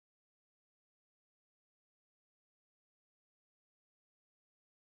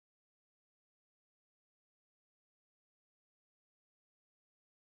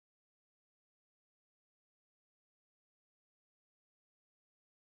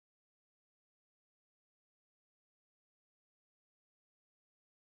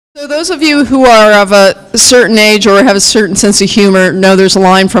So those of you who are of a certain age or have a certain sense of humor know there's a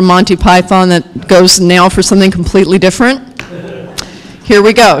line from Monty Python that goes now for something completely different. Here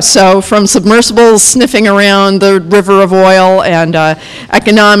we go. So from submersibles sniffing around the river of oil and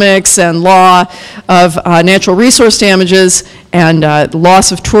economics and law of natural resource damages and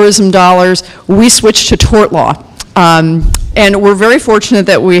loss of tourism dollars, we switched to tort law. And we're very fortunate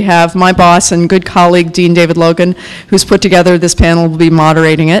that we have my boss and good colleague, Dean David Logan, who's put together this panel, will be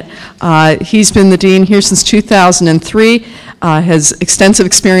moderating it. He's been the dean here since 2003, has extensive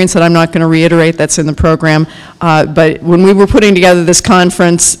experience that I'm not going to reiterate that's in the program. But when we were putting together this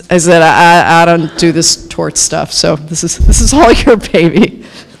conference, I said, I don't do this tort stuff, so this is all your baby.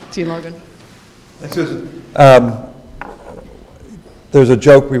 Dean Logan. Thanks, Susan. There's a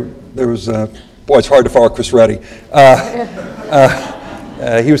joke, boy, it's hard to follow Chris Reddy.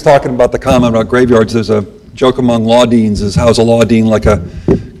 He was talking about the comment about graveyards. There's a joke among law deans is, how's a law dean like a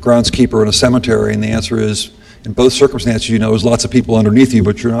groundskeeper in a cemetery? And the answer is, in both circumstances, you know, there's lots of people underneath you,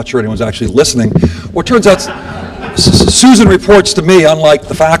 but you're not sure anyone's actually listening. Well, it turns out Susan reports to me, unlike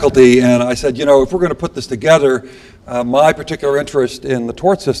the faculty, and I said, you know, if we're going to put this together, my particular interest in the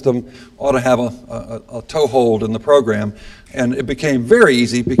tort system ought to have a toehold in the program. And it became very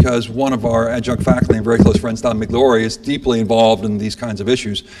easy because one of our adjunct faculty and very close friends, Don McGlory, is deeply involved in these kinds of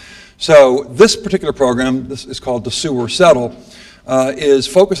issues. So this particular program, this is called the Sue or Settle, is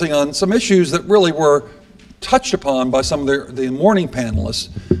focusing on some issues that really were touched upon by some of the morning panelists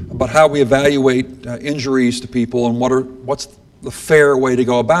about how we evaluate injuries to people and what's the fair way to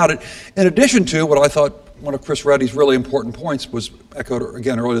go about it. In addition to what I thought one of Chris Reddy's really important points was echoed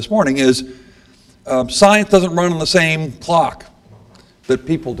again earlier this morning is science doesn't run on the same clock that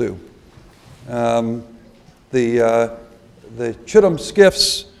people do. The Chittum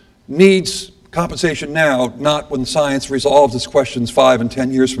Skiffs needs compensation now, not when science resolves its questions 5 and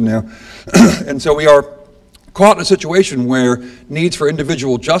 10 years from now. And so we are caught in a situation where needs for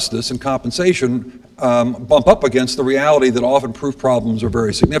individual justice and compensation bump up against the reality that often proof problems are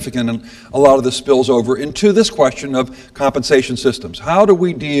very significant, and a lot of this spills over into this question of compensation systems. How do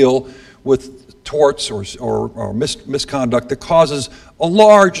we deal with torts or misconduct that causes a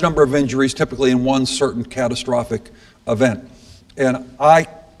large number of injuries, typically in one certain catastrophic event? And I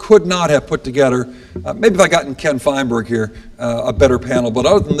could not have put together, maybe if I gotten Ken Feinberg here, a better panel, but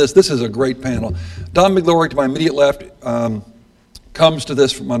other than this is a great panel. Don McGlory to my immediate left comes to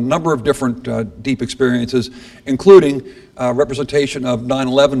this from a number of different deep experiences, including representation of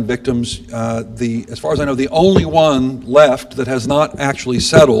 9/11 victims. As far as I know, the only one left that has not actually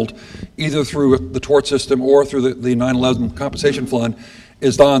settled, either through the tort system or through the 9/11 compensation fund,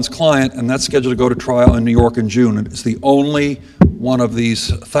 is Don's client, and that's scheduled to go to trial in New York in June. And it's the only one of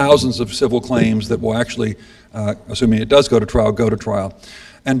these thousands of civil claims that will actually, assuming it does go to trial.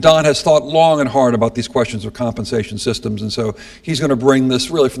 And Don has thought long and hard about these questions of compensation systems, and so he's going to bring this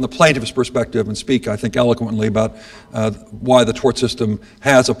really from the plaintiff's perspective and speak, I think, eloquently about why the tort system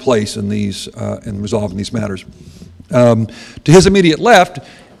has a place in these, in resolving these matters. To his immediate left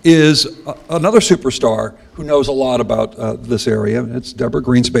is another superstar who knows a lot about this area. It's Deborah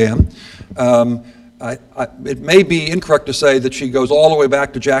Greenspan. It may be incorrect to say that she goes all the way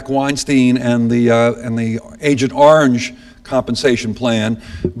back to Jack Weinstein and the Agent Orange compensation plan,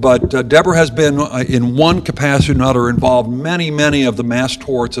 but Deborah has been in one capacity or another involved many of the mass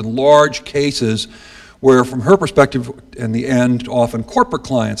torts and large cases where, from her perspective, in the end, often corporate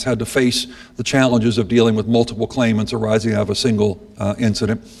clients had to face the challenges of dealing with multiple claimants arising out of a single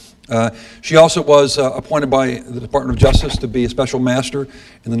incident. She also was appointed by the Department of Justice to be a special master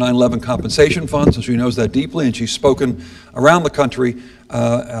in the 9/11 compensation fund, so she knows that deeply, and she's spoken around the country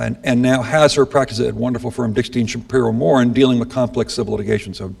and now has her practice at wonderful firm Dickstein Shapiro Moore in dealing with complex civil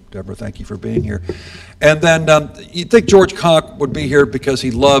litigation. So, Deborah, thank you for being here. And then you'd think George Conk would be here because he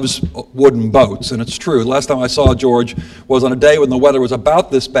loves wooden boats, and it's true. Last time I saw George was on a day when the weather was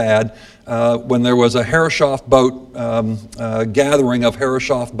about this bad, when there was a Herreshoff boat gathering of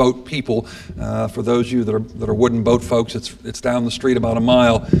Herreshoff boat people. For those of you that are wooden boat folks, it's down the street about a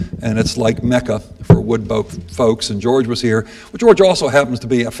mile, and it's like Mecca for wood boat folks. And George was here. Well, George also happens to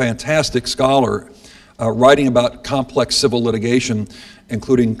be a fantastic scholar, writing about complex civil litigation,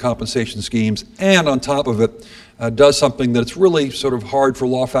 including compensation schemes, and on top of it, does something that's really sort of hard for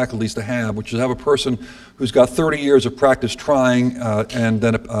law faculties to have, which is have a person who's got 30 years of practice trying and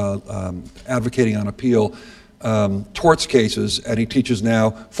then advocating on appeal torts cases, and he teaches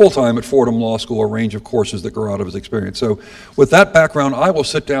now full-time at Fordham Law School a range of courses that grow out of his experience. So with that background, I will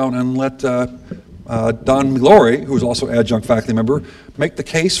sit down and let Don McGlory, who is also adjunct faculty member, make the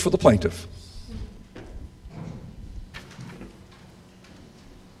case for the plaintiff.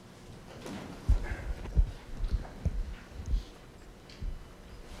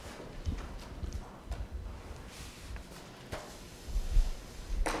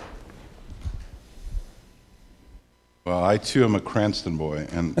 Well, I too am a Cranston boy,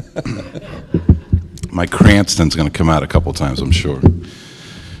 and my Cranston's going to come out a couple times, I'm sure.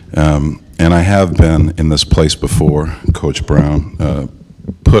 And I have been in this place before, Coach Brown,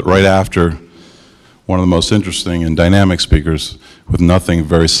 put right after one of the most interesting and dynamic speakers with nothing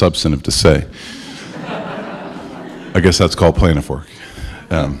very substantive to say. I guess that's called plaintiff work.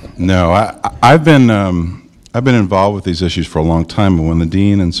 No, I've been involved with these issues for a long time, and when the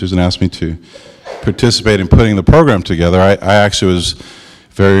dean and Susan asked me to participate in putting the program together, I actually was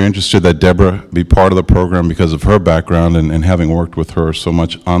very interested that Deborah be part of the program because of her background and having worked with her so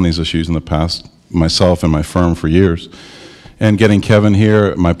much on these issues in the past, myself and my firm for years. And getting Kevin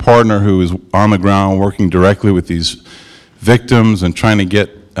here, my partner who is on the ground working directly with these victims and trying to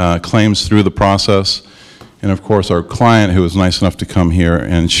get claims through the process. And of course our client who was nice enough to come here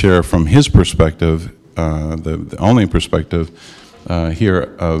and share from his perspective, the only perspective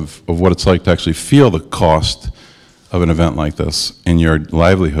here of what it's like to actually feel the cost of an event like this in your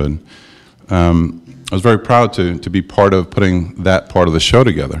livelihood. I was very proud to be part of putting that part of the show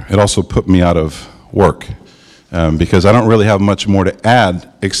together. It also put me out of work because I don't really have much more to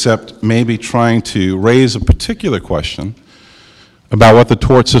add except maybe trying to raise a particular question about what the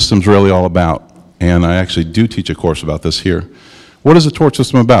tort system's really all about. And I actually do teach a course about this here. What is the tort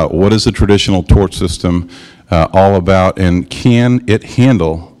system about? What is the traditional tort system all about, and can it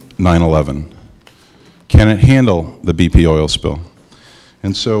handle 9/11? Can it handle the BP oil spill?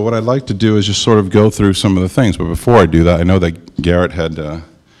 And so what I'd like to do is just sort of go through some of the things, but before I do that, I know that Garrett had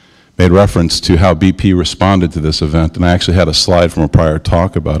made reference to how BP responded to this event, and I actually had a slide from a prior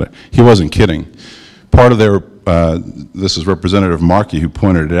talk about it. He wasn't kidding. Part of their, this is Representative Markey who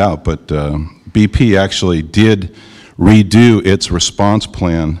pointed it out, but BP actually did redo its response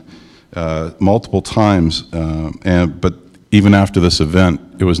plan multiple times, but even after this event,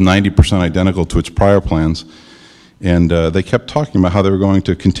 it was 90% identical to its prior plans, and they kept talking about how they were going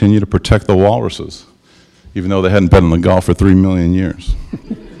to continue to protect the walruses, even though they hadn't been in the Gulf for 3 million years.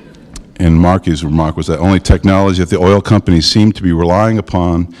 And Markey's remark was that only technology that the oil companies seem to be relying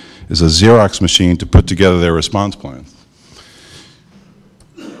upon is a Xerox machine to put together their response plans.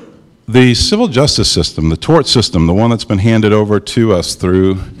 The civil justice system, the tort system, the one that's been handed over to us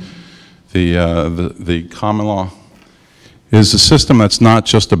through the common law, is a system that's not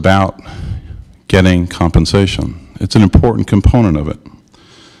just about getting compensation. It's an important component of it.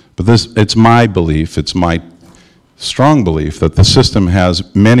 But it's my belief, it's my strong belief that the system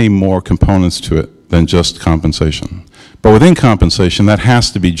has many more components to it than just compensation. But within compensation, that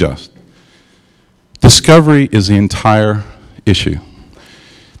has to be just. Discovery is the entire issue.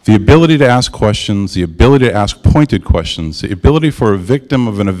 The ability to ask questions, the ability to ask pointed questions, the ability for a victim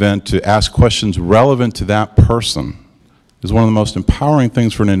of an event to ask questions relevant to that person is one of the most empowering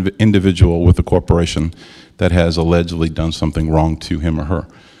things for an individual with a corporation that has allegedly done something wrong to him or her.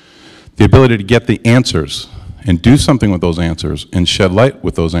 The ability to get the answers and do something with those answers and shed light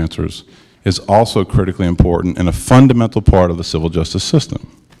with those answers is also critically important and a fundamental part of the civil justice system.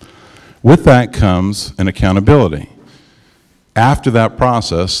 With that comes an accountability. After that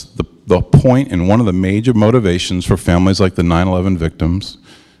process, the point and one of the major motivations for families like the 9/11 victims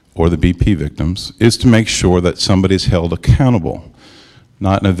or the BP victims is to make sure that somebody's held accountable,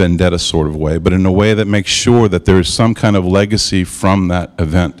 not in a vendetta sort of way, but in a way that makes sure that there is some kind of legacy from that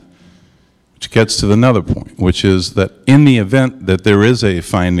event. Which gets to another point, which is that in the event that there is a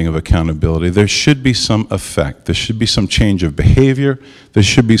finding of accountability, there should be some effect. There should be some change of behavior. There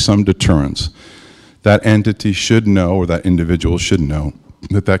should be some deterrence. That entity should know, or that individual should know,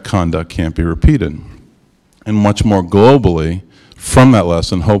 that that conduct can't be repeated. And much more globally, from that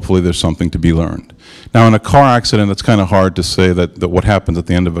lesson, hopefully there's something to be learned. Now, in a car accident, it's kind of hard to say that what happens at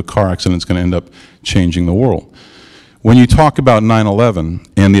the end of a car accident is going to end up changing the world. When you talk about 9/11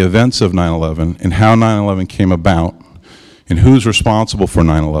 and the events of 9/11 and how 9/11 came about and who's responsible for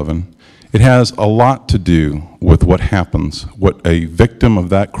 9/11, it has a lot to do with what happens, what a victim of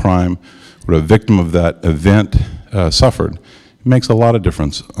that crime, what a victim of that event suffered. It makes a lot of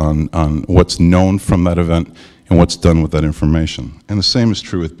difference on what's known from that event and what's done with that information. And the same is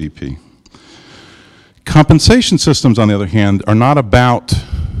true with BP. Compensation systems, on the other hand, are not about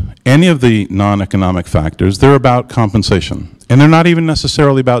any of the non-economic factors. They're about compensation. And they're not even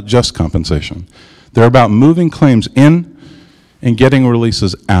necessarily about just compensation. They're about moving claims in and getting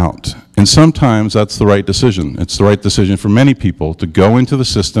releases out. And sometimes that's the right decision. It's the right decision for many people to go into the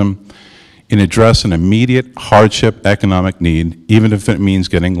system and address an immediate hardship economic need, even if it means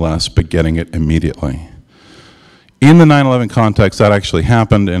getting less, but getting it immediately. In the 9/11 context, that actually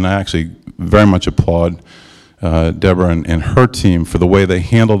happened, and I actually very much applaud Deborah and her team for the way they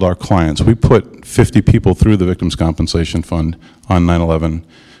handled our clients. We put 50 people through the Victims' Compensation Fund on 9/11.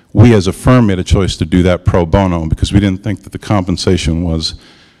 We as a firm made a choice to do that pro bono because we didn't think that the compensation was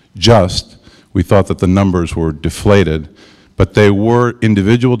just. We thought that the numbers were deflated, but they were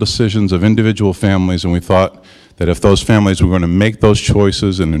individual decisions of individual families, and we thought that if those families were going to make those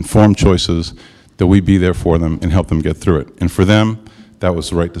choices and informed choices, that we'd be there for them and help them get through it. And for them, that was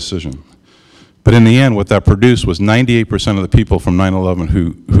the right decision. But in the end, what that produced was 98% of the people from 9/11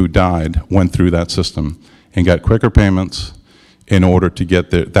 who died went through that system and got quicker payments in order to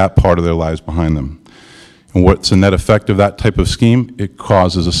get that part of their lives behind them. And what's the net effect of that type of scheme? It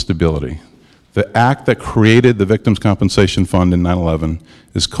causes a stability. The act that created the Victims' Compensation Fund in 9/11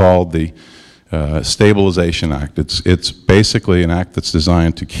 is called the Stabilization Act. It's basically an act that's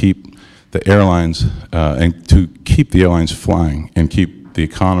designed to keep the airlines and to keep the airlines flying and keep the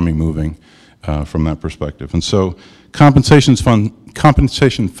economy moving from that perspective. And so compensation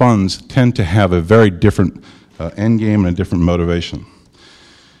funds tend to have a very different end game and a different motivation.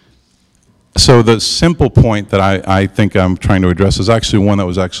 So the simple point that I think I'm trying to address is actually one that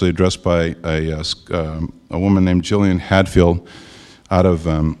was actually addressed by a woman named Jillian Hadfield out of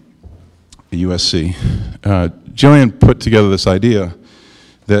USC. Jillian put together this idea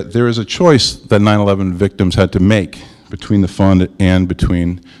that there is a choice that 9/11 victims had to make between the fund and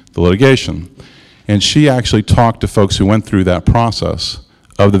between the litigation. And she actually talked to folks who went through that process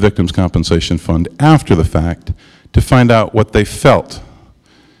of the Victims' Compensation Fund after the fact to find out what they felt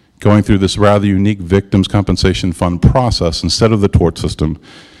going through this rather unique Victims' Compensation Fund process instead of the tort system,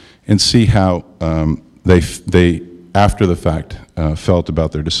 and see how they after the fact, felt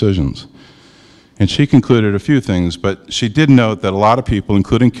about their decisions. And she concluded a few things, but she did note that a lot of people,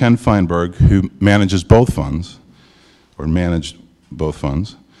 including Ken Feinberg, who manages both funds, or managed both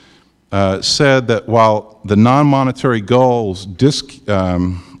funds, said that while the non-monetary goals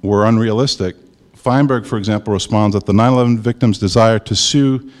were unrealistic, Feinberg, for example, responds that the 9/11 victims' desire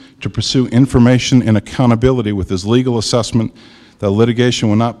to pursue information and accountability with his legal assessment that litigation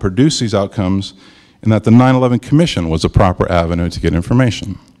will not produce these outcomes, and that the 9/11 Commission was a proper avenue to get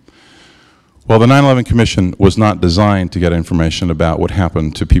information. Well, the 9/11 Commission was not designed to get information about what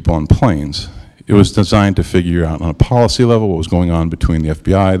happened to people on planes. It was designed to figure out on a policy level what was going on between the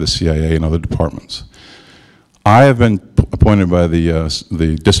FBI, the CIA, and other departments. I have been appointed by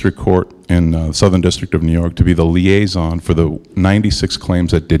the district court in the Southern District of New York to be the liaison for the 96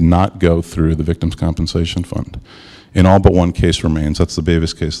 claims that did not go through the Victims' Compensation Fund. And all but one case remains. That's the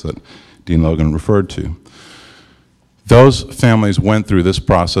Bavis case that Dean Logan referred to. Those families went through this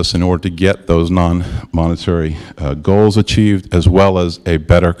process in order to get those non-monetary goals achieved, as well as a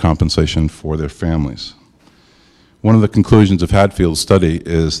better compensation for their families. One of the conclusions of Hadfield's study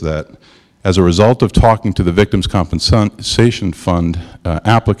is that as a result of talking to the Victims' Compensation Fund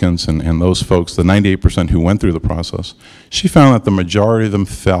applicants and those folks, the 98% who went through the process, she found that the majority of them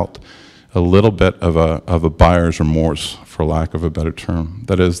felt a little bit of a buyer's remorse, for lack of a better term.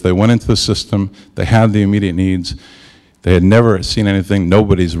 That is, they went into the system, they had the immediate needs, they had never seen anything,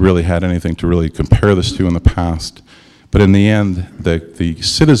 nobody's really had anything to really compare this to in the past. But in the end, the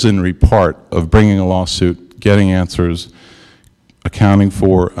citizenry part of bringing a lawsuit, getting answers, accounting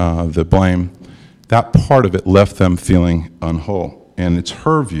for the blame, that part of it left them feeling unwhole. And it's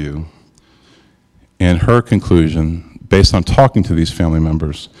her view and her conclusion, based on talking to these family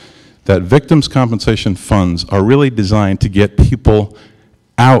members, that victims' compensation funds are really designed to get people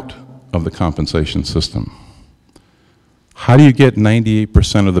out of the compensation system. How do you get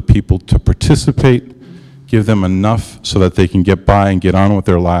 98% of the people to participate, give them enough so that they can get by and get on with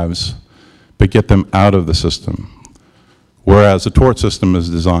their lives, but get them out of the system? Whereas the tort system is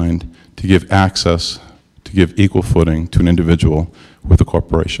designed to give access, to give equal footing to an individual with a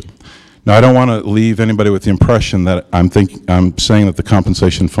corporation. Now, I don't want to leave anybody with the impression that I'm saying that the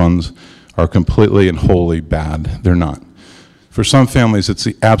compensation funds are completely and wholly bad. They're not. For some families, it's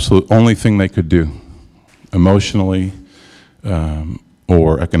the absolute only thing they could do, emotionally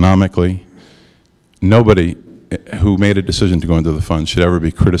or economically. Nobody who made a decision to go into the fund should ever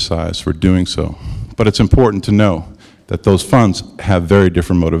be criticized for doing so. But it's important to know that those funds have very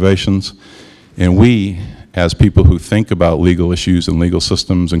different motivations, and we, as people who think about legal issues and legal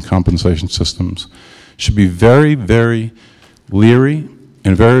systems and compensation systems, should be very, very leery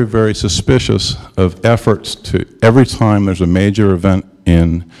and very, very suspicious of efforts to, every time there's a major event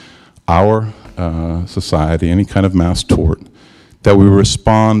in our society, any kind of mass tort, that we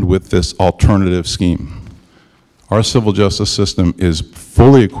respond with this alternative scheme. Our civil justice system is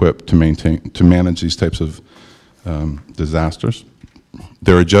fully equipped to manage these types of disasters.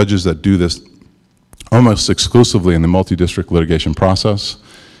 There are judges that do this almost exclusively in the multi-district litigation process,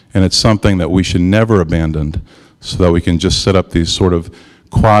 and it's something that we should never abandon so that we can just set up these sort of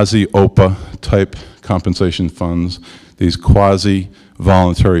quasi-OPA type compensation funds, these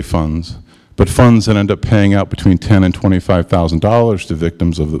quasi-voluntary funds, but funds that end up paying out between $10,000 and $25,000 to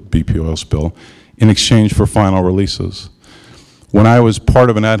victims of the BP oil spill in exchange for final releases. When I was part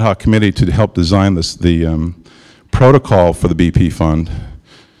of an ad hoc committee to help design the protocol for the BP fund,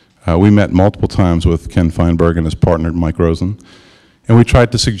 we met multiple times with Ken Feinberg and his partner, Mike Rosen, and we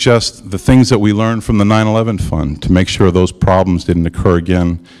tried to suggest the things that we learned from the 9/11 fund to make sure those problems didn't occur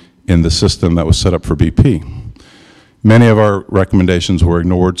again in the system that was set up for BP. Many of our recommendations were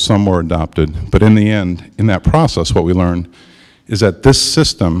ignored, some were adopted, but in the end, in that process, what we learned is that this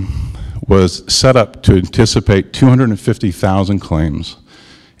system was set up to anticipate 250,000 claims,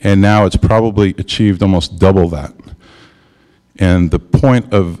 and now it's probably achieved almost double that. And the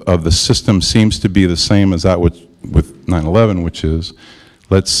point of the system seems to be the same as that with 9/11, which is,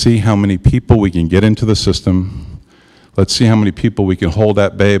 let's see how many people we can get into the system, let's see how many people we can hold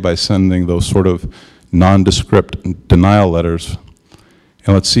at bay by sending those sort of nondescript denial letters,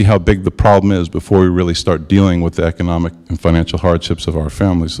 and let's see how big the problem is before we really start dealing with the economic and financial hardships of our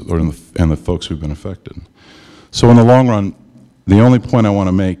families and the folks who've been affected. So in the long run, the only point I want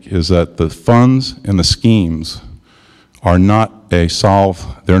to make is that the funds and the schemes are not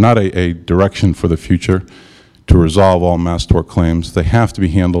they're not a direction for the future to resolve all mass tort claims. They have to be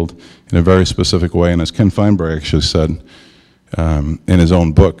handled in a very specific way, and as Ken Feinberg actually said in his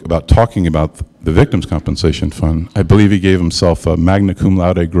own book about talking about the Victims' Compensation Fund, I believe he gave himself a magna cum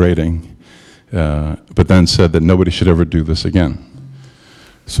laude grading, but then said that nobody should ever do this again.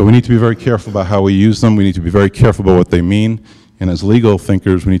 So we need to be very careful about how we use them. We need to be very careful about what they mean. And as legal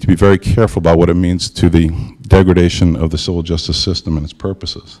thinkers, we need to be very careful about what it means to the degradation of the civil justice system and its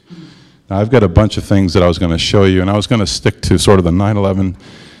purposes. Now, I've got a bunch of things that I was going to show you, and I was going to stick to sort of the 9/11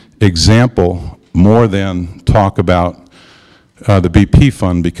 example more than talk about the BP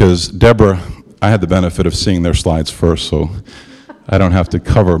fund, because Deborah, I had the benefit of seeing their slides first, so I don't have to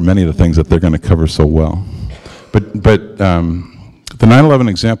cover many of the things that they're going to cover so well. But the 9/11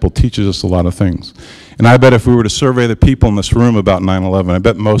 example teaches us a lot of things. And I bet if we were to survey the people in this room about 9/11, I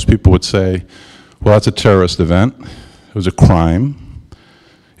bet most people would say, well, that's a terrorist event. It was a crime.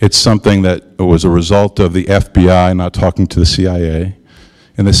 It's something that was a result of the FBI not talking to the CIA,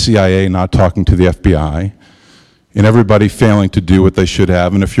 and the CIA not talking to the FBI, and everybody failing to do what they should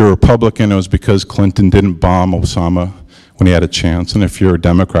have. And if you're a Republican, it was because Clinton didn't bomb Osama when he had a chance. And if you're a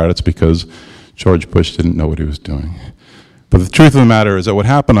Democrat, it's because George Bush didn't know what he was doing. But the truth of the matter is that what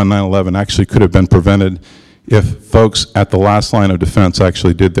happened on 9/11 actually could have been prevented if folks at the last line of defense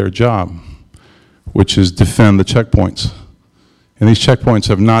actually did their job, which is defend the checkpoints. And these checkpoints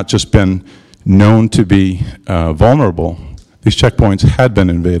have not just been known to be vulnerable. These checkpoints had been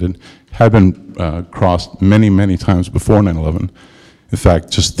invaded, had been crossed many, many times before 9/11. In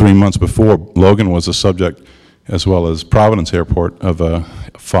fact, just 3 months before, Logan was the subject, as well as Providence Airport, of a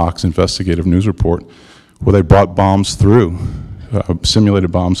Fox investigative news report where they brought bombs through,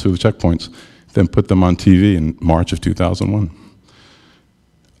 simulated bombs through the checkpoints, then put them on TV in March of 2001.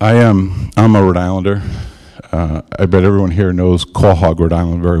 I'm a Rhode Islander. I bet everyone here knows Quahog, Rhode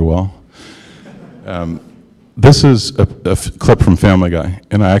Island very well. This is a clip from Family Guy,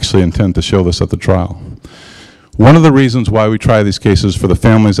 and I actually intend to show this at the trial. One of the reasons why we try these cases for the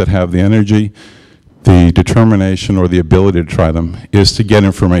families that have the energy, the determination, or the ability to try them is to get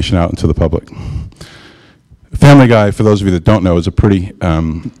information out into the public. Family Guy, for those of you that don't know, is a pretty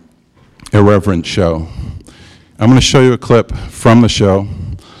irreverent show. I'm going to show you a clip from the show,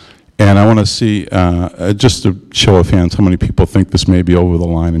 and I want to see, just a show of hands, how many people think this may be over the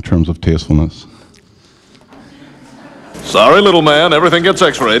line in terms of tastefulness. Sorry, little man, everything gets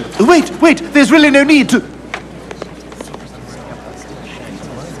x-rayed. Wait, there's really no need to...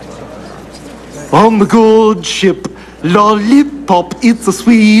 On the good ship, Lollipop, it's a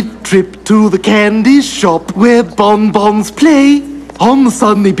sweet trip to the candy shop where bonbons play on the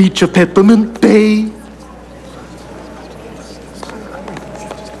sunny beach of Peppermint Bay.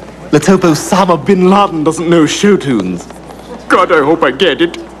 Let's hope Osama bin Laden doesn't know show tunes. God, I hope I get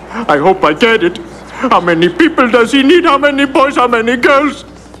it. I hope I get it. How many people does he need? How many boys? How many girls?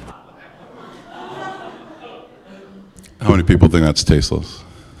 How many people think that's tasteless?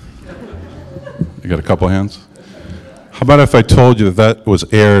 You got a couple hands? How about if I told you that that was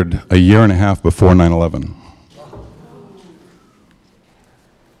aired a year and a half before 9/11?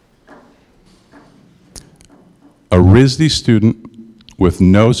 A RISD student with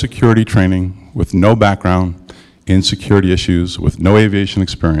no security training, with no background in security issues, with no aviation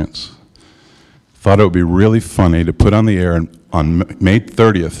experience, thought it would be really funny to put on the air on May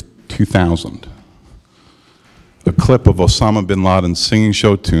 30th, 2000, a clip of Osama bin Laden singing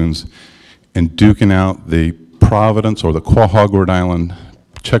show tunes and duking out the Providence or the Quahog, Rhode Island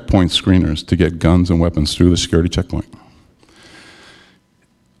checkpoint screeners to get guns and weapons through the security checkpoint.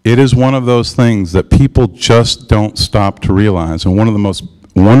 It is one of those things that people just don't stop to realize, and one of the most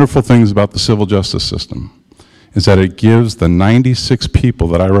wonderful things about the civil justice system is that it gives the 96 people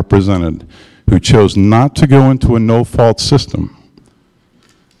that I represented who chose not to go into a no-fault system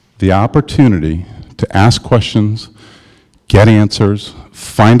the opportunity to ask questions, get answers,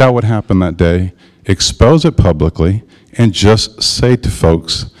 find out what happened that day, expose it publicly, and just say to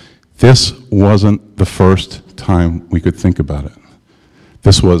folks, this wasn't the first time we could think about it.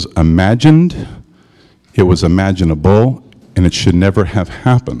 This was imagined, it was imaginable, and it should never have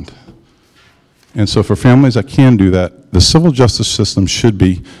happened. And so for families that can do that, the civil justice system should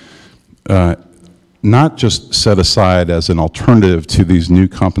be not just set aside as an alternative to these new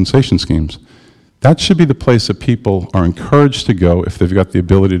compensation schemes. That should be the place that people are encouraged to go if they've got the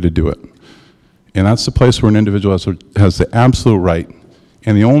ability to do it. And that's the place where an individual has the absolute right,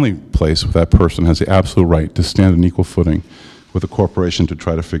 and the only place where that person has the absolute right to stand on equal footing with a corporation to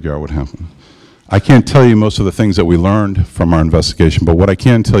try to figure out what happened. I can't tell you most of the things that we learned from our investigation, but what I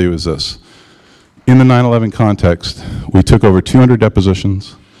can tell you is this. In the 9/11 context, we took over 200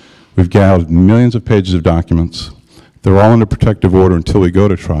 depositions. We've gathered millions of pages of documents. They're all under protective order until we go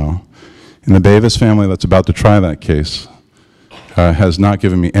to trial. And the Davis family that's about to try that case has not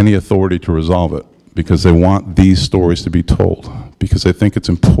given me any authority to resolve it because they want these stories to be told, because they think it's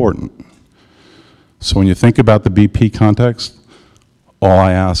important. So when you think about the BP context, all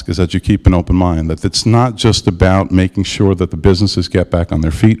I ask is that you keep an open mind, that it's not just about making sure that the businesses get back on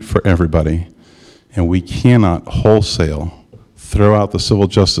their feet for everybody, and we cannot wholesale throw out the civil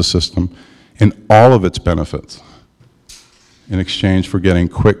justice system and all of its benefits in exchange for getting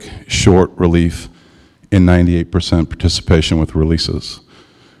quick, short relief in 98% participation with releases.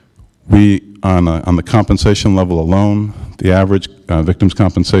 We, on the compensation level alone, the average Victims'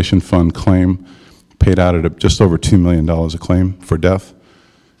 Compensation Fund claim paid out at just over $2 million a claim for death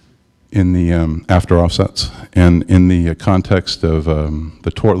in the after offsets. And in the context of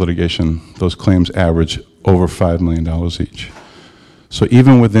the tort litigation, those claims average over $5 million each. So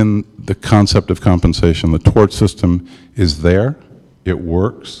even within the concept of compensation, the tort system is there, it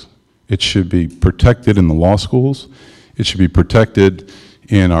works, it should be protected in the law schools, it should be protected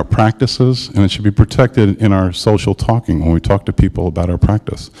in our practices, and it should be protected in our social talking when we talk to people about our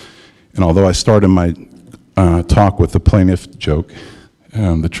practice. And although I started my talk with the plaintiff joke,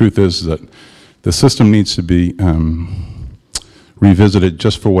 the truth is that the system needs to be revisited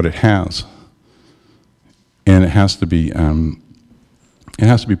just for what it has. And it has to be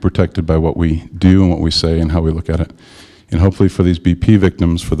protected by what we do and what we say and how we look at it. And hopefully for these BP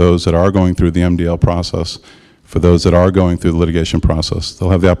victims, for those that are going through the MDL process, for those that are going through the litigation process, they'll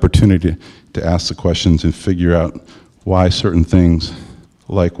have the opportunity to ask the questions and figure out why certain things,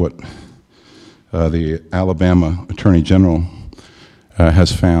 like what the Alabama Attorney General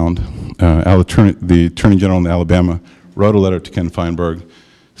has found. The Attorney General in Alabama wrote a letter to Ken Feinberg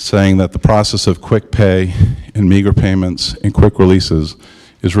saying that the process of quick pay and meager payments and quick releases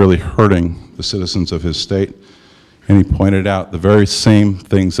is really hurting the citizens of his state. And he pointed out the very same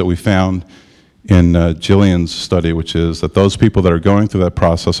things that we found in Jillian's study, which is that those people that are going through that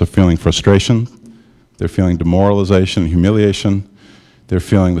process are feeling frustration, they're feeling demoralization, humiliation, they're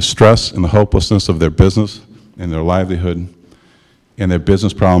feeling the stress and the hopelessness of their business and their livelihood, and their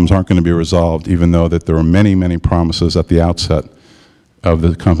business problems aren't going to be resolved, even though that there are many, many promises at the outset of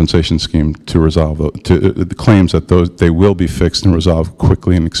the compensation scheme to resolve the claims that they will be fixed and resolved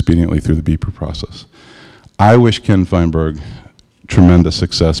quickly and expediently through the BP process. I wish Ken Feinberg tremendous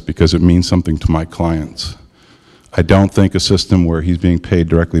success because it means something to my clients. I don't think a system where he's being paid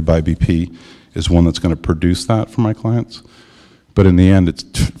directly by BP is one that's going to produce that for my clients. But in the end,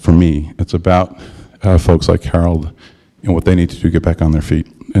 for me, it's about folks like Harold and what they need to do to get back on their feet.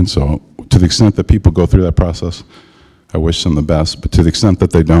 And so to the extent that people go through that process, I wish them the best. But to the extent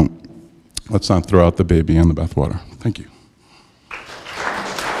that they don't, let's not throw out the baby and the bathwater. Thank you.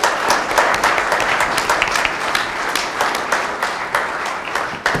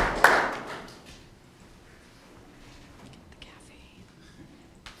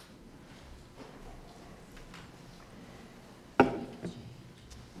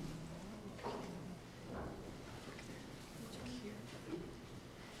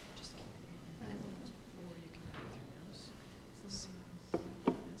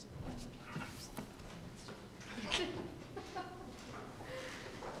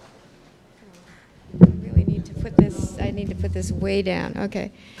 put this way down.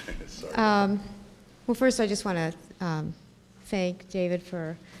 Okay. Well, first I just want to thank David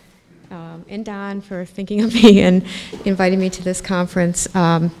for, and Don for thinking of me and inviting me to this conference.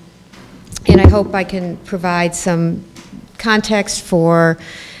 And I hope I can provide some context for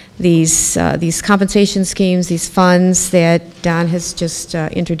these compensation schemes, these funds that Don has just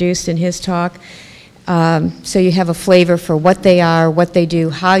introduced in his talk. So you have a flavor for what they are, what they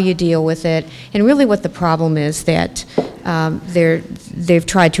do, how you deal with it, and really what the problem is that they've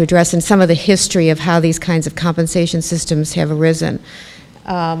tried to address, and some of the history of how these kinds of compensation systems have arisen.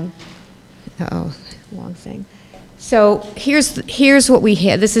 Wrong thing. So here's what we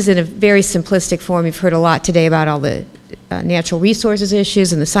have. This is in a very simplistic form. You've heard a lot today about all the natural resources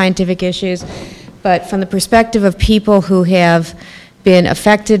issues and the scientific issues, but from the perspective of people who have been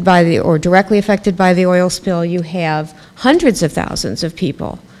affected by or directly affected by the oil spill, you have hundreds of thousands of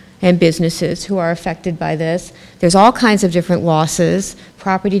people and businesses who are affected by this. There's all kinds of different losses,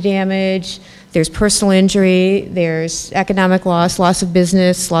 property damage, there's personal injury, there's economic loss, loss of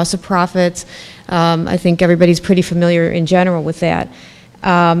business, loss of profits. I think everybody's pretty familiar in general with that.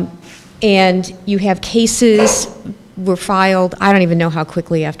 And you have cases were filed, I don't even know how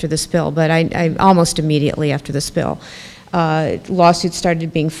quickly after the spill, but I almost immediately after the spill. Lawsuits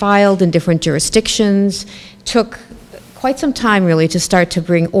started being filed in different jurisdictions. Took quite some time, really, to start to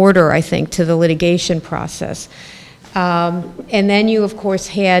bring order, I think, to the litigation process. And then you, of course,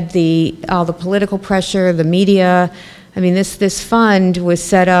 had all the political pressure, the media. I mean, this fund was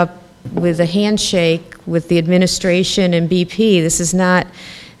set up with a handshake with the administration and BP. This is not,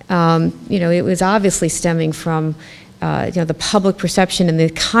 it was obviously stemming from the public perception and the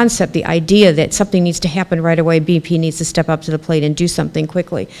concept, the idea that something needs to happen right away. BP needs to step up to the plate and do something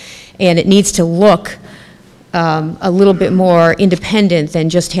quickly. And it needs to look a little bit more independent than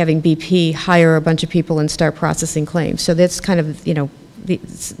just having BP hire a bunch of people and start processing claims. So that's kind of,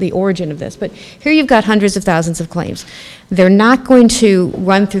 the origin of this. But here you've got hundreds of thousands of claims. They're not going to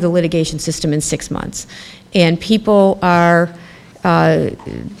run through the litigation system in 6 months. And people are,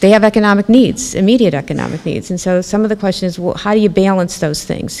 they have economic needs, immediate economic needs. And so some of the question is, well, how do you balance those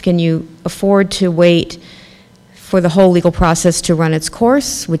things? Can you afford to wait for the whole legal process to run its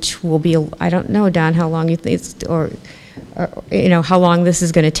course, which will be, I don't know, Don, how long you think, or how long this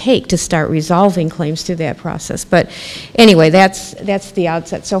is going to take to start resolving claims through that process. But anyway, that's the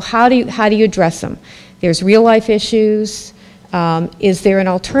outset. So how do you address them? There's real life issues. Is there an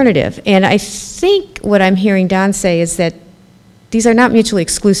alternative? And I think what I'm hearing Don say is that these are not mutually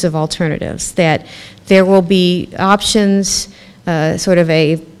exclusive alternatives, that there will be options,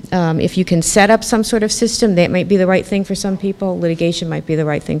 if you can set up some sort of system, that might be the right thing for some people, litigation might be the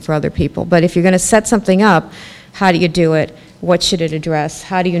right thing for other people. But if you're going to set something up, how do you do it? What should it address?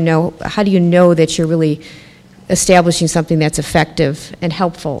 How do you know that you're really establishing something that's effective and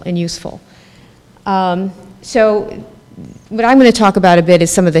helpful and useful? So what I'm going to talk about a bit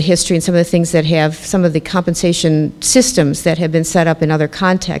is some of the history and some of the things that have, some of the compensation systems that have been set up in other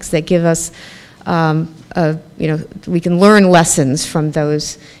contexts that give us, we can learn lessons from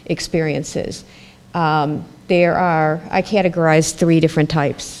those experiences. There are, I categorized 3 different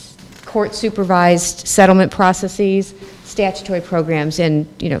types: court-supervised settlement processes, statutory programs, and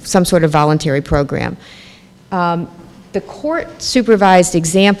some sort of voluntary program. The court-supervised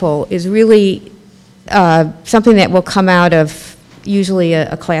example is really something that will come out of usually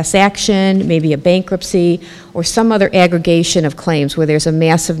a class action, maybe a bankruptcy, or some other aggregation of claims where there's a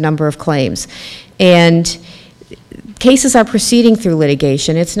massive number of claims. And cases are proceeding through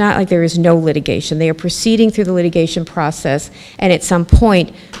litigation. It's not like there is no litigation. They are proceeding through the litigation process, and at some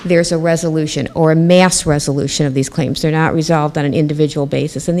point there's a resolution or a mass resolution of these claims. They're not resolved on an individual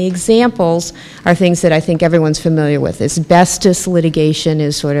basis. And the examples are things that I think everyone's familiar with. Asbestos litigation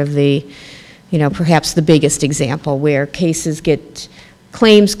is sort of the, perhaps the biggest example, where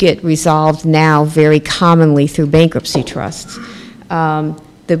claims get resolved now very commonly through bankruptcy trusts.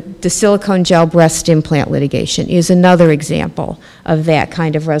 The silicone gel breast implant litigation is another example of that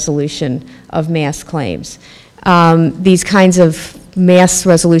kind of resolution of mass claims. These kinds of mass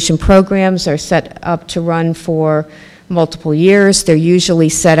resolution programs are set up to run for multiple years. They're usually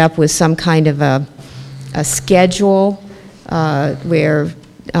set up with some kind of a schedule where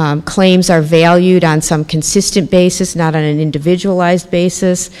claims are valued on some consistent basis, not on an individualized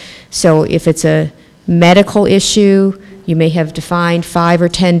basis. So if it's a medical issue, you may have defined 5 or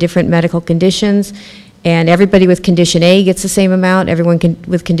 10 different medical conditions, and everybody with condition A gets the same amount, everyone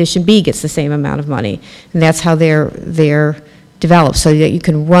with condition B gets the same amount of money. And that's how they're developed, so that you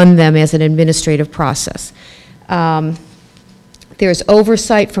can run them as an administrative process. There's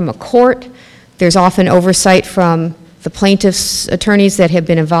oversight from a court. There's often oversight from the plaintiff's attorneys that have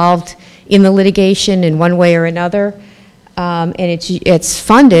been involved in the litigation in one way or another. And it's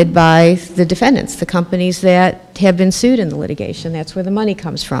funded by the defendants, the companies that have been sued in the litigation. That's where the money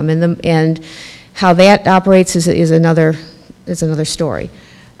comes from. And how that operates is another story.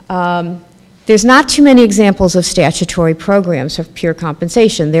 There's not too many examples of statutory programs of pure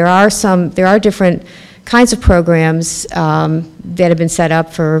compensation. There are different kinds of programs that have been set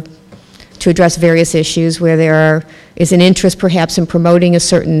up to address various issues where there is an interest perhaps in promoting a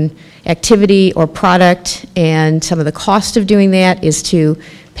certain activity or product, and some of the cost of doing that is to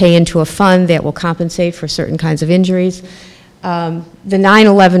pay into a fund that will compensate for certain kinds of injuries. The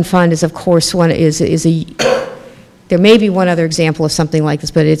 9/11 fund is, of course, there may be one other example of something like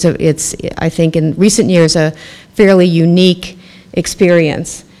this, but it's I think in recent years a fairly unique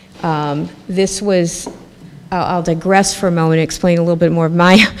experience. This was, I'll digress for a moment and explain a little bit more of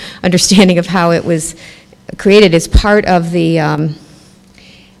my understanding of how it was created. As part of the,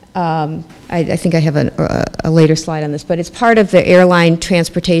 I think I have a later slide on this, but it's part of the Airline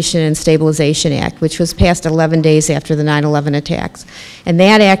Transportation and Stabilization Act, which was passed 11 days after the 9/11 attacks. And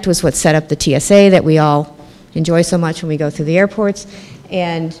that act was what set up the TSA that we all enjoy so much when we go through the airports.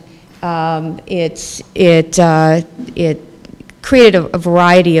 And it created a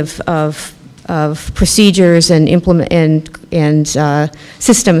variety of procedures and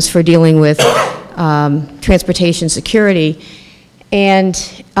systems for dealing with transportation security. And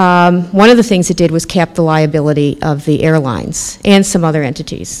one of the things it did was cap the liability of the airlines and some other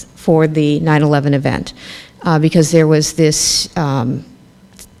entities for the 9/11 event, because there was this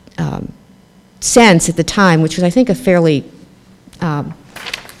sense at the time, which was I think a fairly, a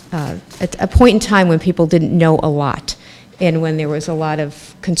point in time when people didn't know a lot, and when there was a lot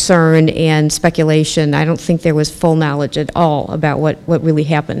of concern and speculation. I don't think there was full knowledge at all about what really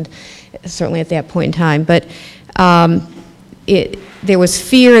happened, certainly at that point in time. But there was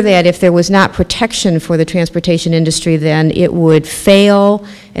fear that if there was not protection for the transportation industry, then it would fail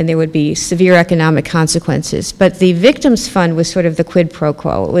and there would be severe economic consequences. But the Victims Fund was sort of the quid pro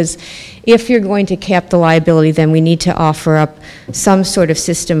quo. It was, if you're going to cap the liability, then we need to offer up some sort of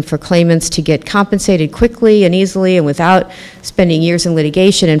system for claimants to get compensated quickly and easily and without spending years in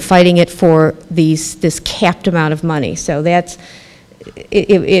litigation and fighting it for this capped amount of money. So that's,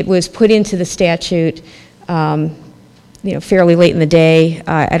 it was put into the statute fairly late in the day.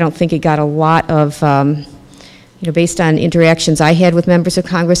 I don't think it got a lot of, based on interactions I had with members of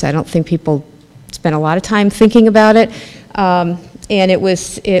Congress, I don't think people spent a lot of time thinking about it. And it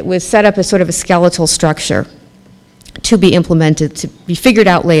was set up as sort of a skeletal structure to be implemented, to be figured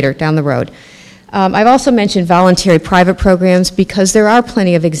out later down the road. I've also mentioned voluntary private programs because there are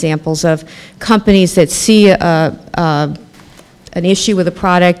plenty of examples of companies that see an issue with a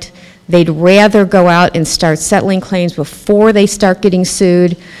product. They'd rather go out and start settling claims before they start getting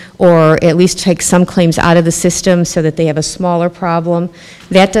sued, or at least take some claims out of the system so that they have a smaller problem.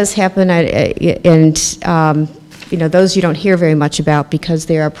 That does happen, and those you don't hear very much about because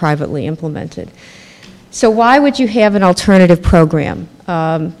they are privately implemented. So why would you have an alternative program?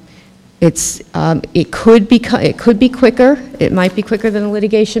 It could be quicker. It might be quicker than the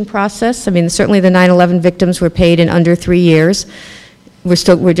litigation process. I mean, certainly the 9/11 victims were paid in under 3 years.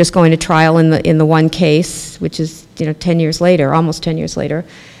 We're just going to trial in the one case, which is 10 years later, almost 10 years later.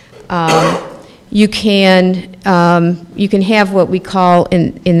 You can have what we call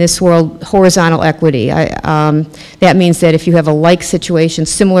in this world horizontal equity. That means that if you have a like situation,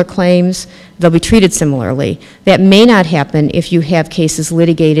 similar claims, they'll be treated similarly. That may not happen if you have cases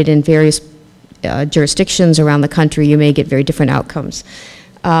litigated in various jurisdictions around the country. You may get very different outcomes.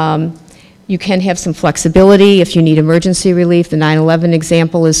 You can have some flexibility if you need emergency relief. The 9/11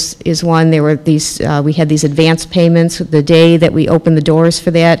 example is one. There were we had these advance payments. The day that we opened the doors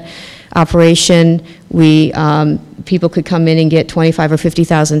for that operation, people could come in and get $25,000 or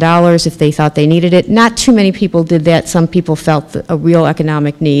 $50,000 if they thought they needed it. Not too many people did that. Some people felt a real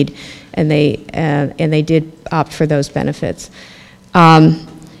economic need, and they did opt for those benefits. I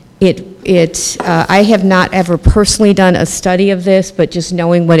have not ever personally done a study of this, but just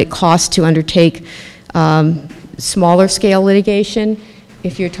knowing what it costs to undertake smaller scale litigation,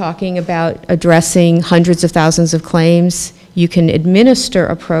 if you're talking about addressing hundreds of thousands of claims, you can administer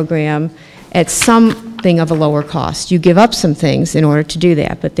a program at something of a lower cost. You give up some things in order to do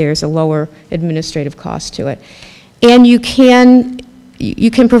that, but there's a lower administrative cost to it. And you can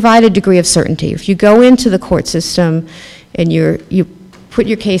provide a degree of certainty. If you go into the court system and you put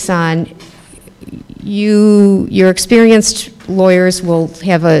your case on, your experienced lawyers will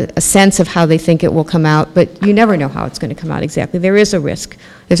have a sense of how they think it will come out, but you never know how it's going to come out exactly. There is a risk.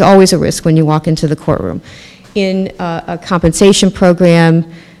 There's always a risk when you walk into the courtroom. in a compensation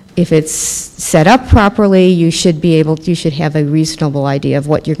program, if it's set up properly, you should have a reasonable idea of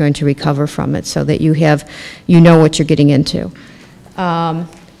what you're going to recover from it, so that you know what you're getting into.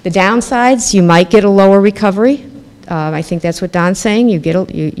 The downsides, you might get a lower recovery. I think that's what Don's saying.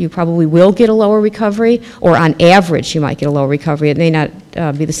 You probably will get a lower recovery, or on average, you might get a lower recovery. It may not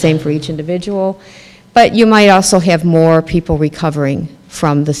be the same for each individual, but you might also have more people recovering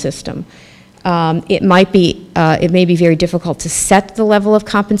from the system. It may be very difficult to set the level of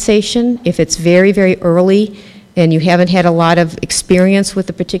compensation if it's very, very early and you haven't had a lot of experience with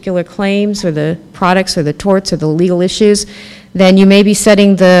the particular claims or the products or the torts or the legal issues. Then you may be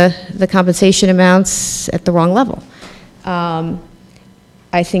setting the compensation amounts at the wrong level.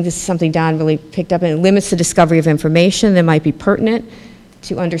 I think this is something Don really picked up, and it limits the discovery of information that might be pertinent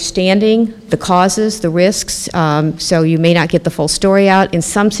to understanding the causes, the risks, so you may not get the full story out. In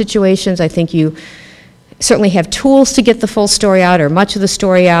some situations, I think you certainly have tools to get the full story out or much of the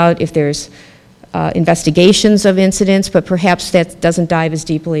story out if there's investigations of incidents, but perhaps that doesn't dive as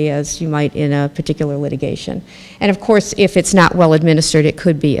deeply as you might in a particular litigation. And of course, if it's not well administered, it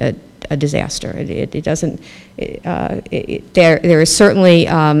could be a disaster. There is certainly,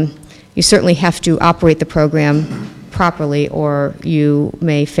 you certainly have to operate the program properly, or you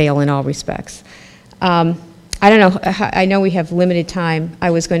may fail in all respects. I don't know, I know we have limited time.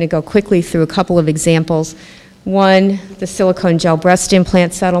 I was going to go quickly through a couple of examples. One, the silicone gel breast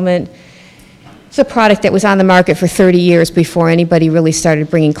implant settlement. It's a product that was on the market for 30 years before anybody really started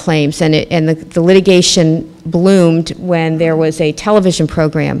bringing claims, and the litigation bloomed when there was a television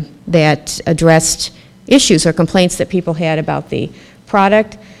program that addressed issues or complaints that people had about the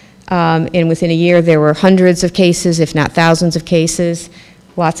product. And within a year, there were hundreds of cases, if not thousands of cases,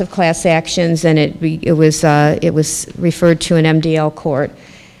 lots of class actions, and it was referred to an MDL court.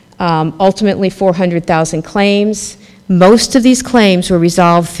 Ultimately, 400,000 claims. Most of these claims were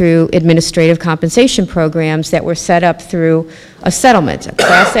resolved through administrative compensation programs that were set up through a settlement, a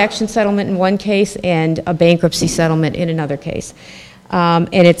class action settlement in one case and a bankruptcy settlement in another case. And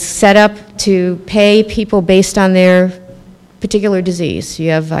it's set up to pay people based on their particular disease.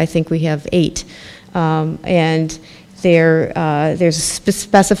 I think we have 8. And there's a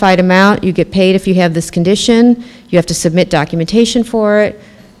specified amount. You get paid if you have this condition. You have to submit documentation for it.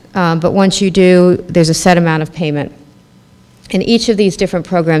 But once you do, there's a set amount of payment. And each of these different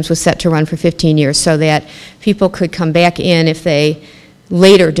programs was set to run for 15 years so that people could come back in if they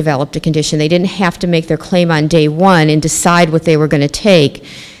later developed a condition. They didn't have to make their claim on day one and decide what they were going to take.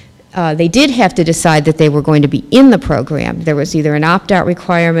 They did have to decide that they were going to be in the program. There was either an opt-out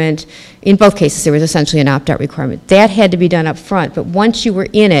requirement. In both cases, there was essentially an opt-out requirement. That had to be done up front. But once you were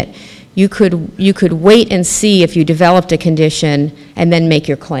in it, you could wait and see if you developed a condition and then make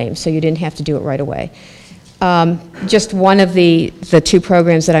your claim. So you didn't have to do it right away. Just one of the 2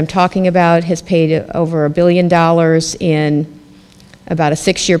 programs that I'm talking about has paid over $1 billion in about a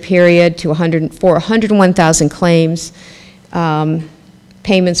 6-year period for 101,000 claims.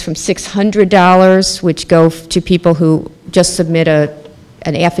 Payments from $600, which go to people who just submit an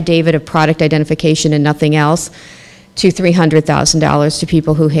affidavit of product identification and nothing else, to $300,000 to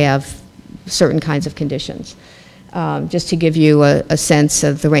people who have certain kinds of conditions. Just to give you a sense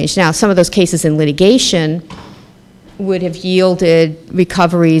of the range. Now, some of those cases in litigation would have yielded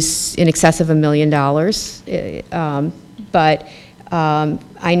recoveries in excess of $1 million, but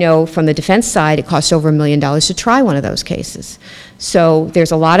I know from the defense side it costs over $1 million to try one of those cases. So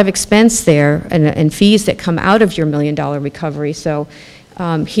there's a lot of expense there and fees that come out of your $1 million recovery. So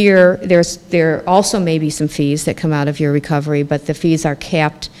here there also may be some fees that come out of your recovery, but the fees are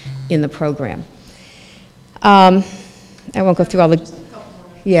capped in the program. I won't go through all the,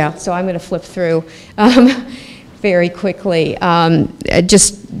 yeah, so I'm going to flip through very quickly.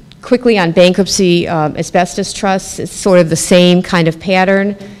 Just quickly on bankruptcy asbestos trusts, it's sort of the same kind of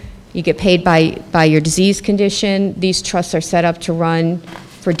pattern. You get paid by your disease condition. These trusts are set up to run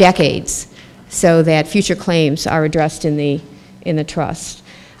for decades so that future claims are addressed in the trust.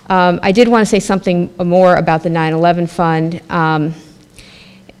 I did want to say something more about the 9/11 fund.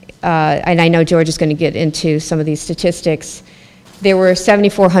 And I know George is going to get into some of these statistics. There were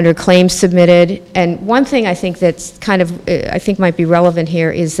 7,400 claims submitted, and one thing I think that's kind of, I think might be relevant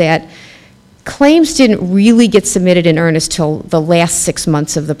here is that claims didn't really get submitted in earnest till the last 6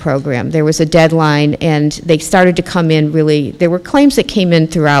 months of the program. There was a deadline, and they started to come in really, there were claims that came in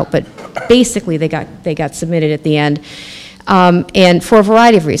throughout, but basically they got submitted at the end. And for a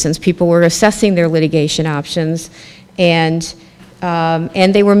variety of reasons, people were assessing their litigation options, and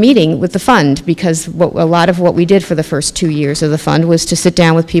they were meeting with the fund, because a lot of what we did for the first 2 years of the fund was to sit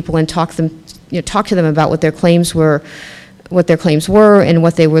down with people and talk them talk to them about what their claims were, and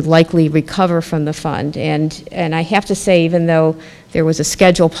what they would likely recover from the fund. And I have to say, even though there was a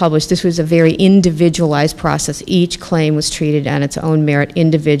schedule published, this was a very individualized process. Each claim was treated on its own merit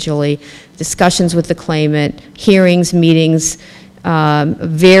individually, discussions with the claimant, hearings, meetings,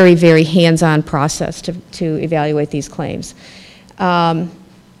 very, very hands-on process to evaluate these claims. The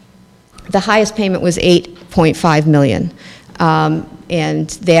highest payment was $8.5 million. And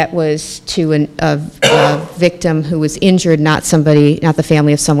that was to a victim who was injured, not the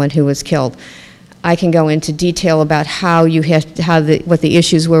family of someone who was killed. I can go into detail about what the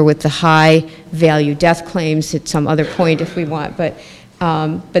issues were with the high value death claims at some other point if we want, but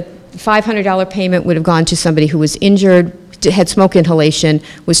 $500 payment would have gone to somebody who was injured, had smoke inhalation,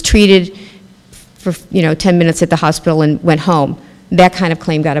 was treated for 10 minutes at the hospital and went home. That kind of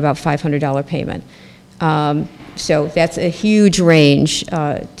claim got about $500 payment. So that's a huge range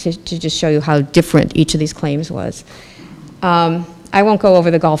to just show you how different each of these claims was. I won't go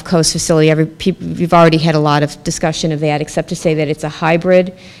over the Gulf Coast facility. We've already had a lot of discussion of that, except to say that it's a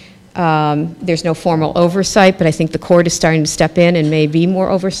hybrid. There's no formal oversight, but I think the court is starting to step in and may be more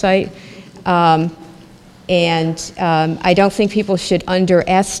oversight. I don't think people should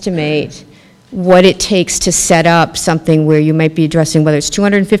underestimate what it takes to set up something where you might be addressing whether it's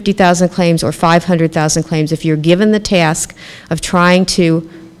 250,000 claims or 500,000 claims. If you're given the task of trying to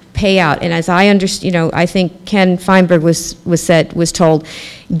pay out, and as I understand, I think Ken Feinberg was told,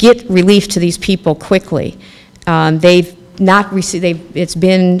 get relief to these people quickly. They've not received. It's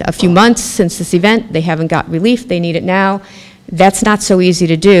been a few months since this event. They haven't got relief. They need it now. That's not so easy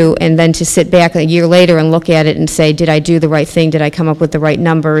to do, and then to sit back a year later and look at it and say, did I do the right thing? Did I come up with the right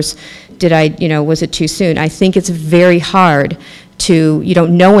numbers? Was it too soon? I think it's very hard you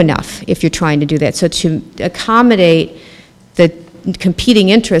don't know enough if you're trying to do that. So to accommodate the competing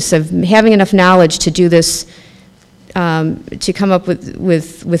interests of having enough knowledge to do this, to come up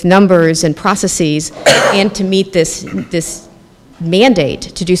with numbers and processes, and to meet this mandate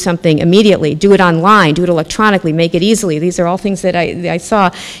to do something immediately, do it online, do it electronically, make it easily. These are all things that I saw.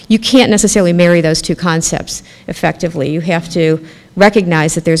 You can't necessarily marry those two concepts effectively. You have to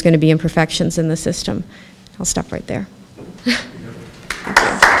recognize that there's going to be imperfections in the system. I'll stop right there.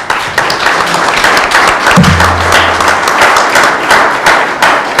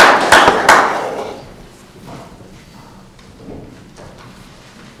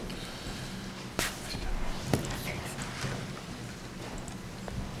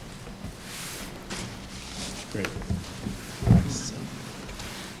 Great.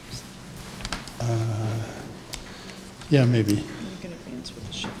 Yeah, maybe.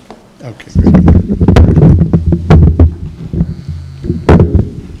 Okay, great.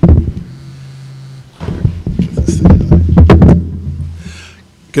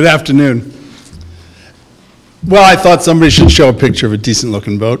 Good afternoon. Well, I thought somebody should show a picture of a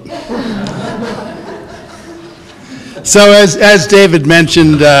decent-looking boat. So as David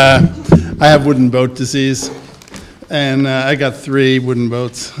mentioned, I have wooden boat disease, and I got 3 wooden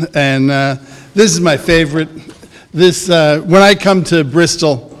boats. And this is my favorite. When I come to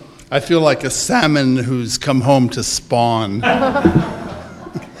Bristol, I feel like a salmon who's come home to spawn.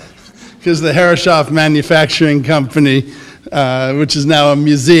 Because the Herreshoff Manufacturing Company, which is now a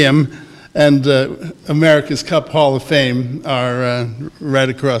museum, and America's Cup Hall of Fame are right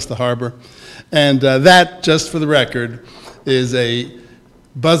across the harbor. And that, just for the record, is a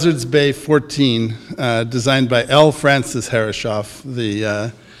Buzzards Bay 14 designed by L. Francis Herreshoff,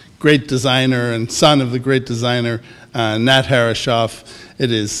 the great designer and son of the great designer Nat Herreshoff.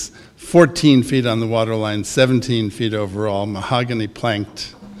 It is 14 feet on the waterline, 17 feet overall, mahogany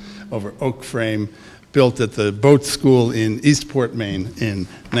planked over oak frame, built at the boat school in Eastport, Maine in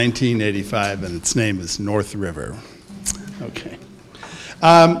 1985, and its name is North River. Okay.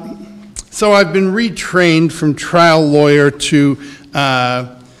 So I've been retrained from trial lawyer to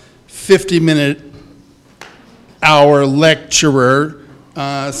 50-minute hour lecturer.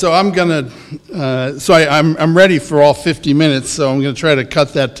 So I'm ready for all 50 minutes, so I'm going to try to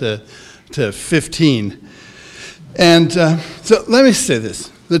cut that to 15. And so let me say this,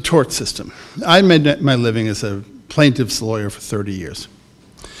 the tort system. I made my living as a plaintiff's lawyer for 30 years.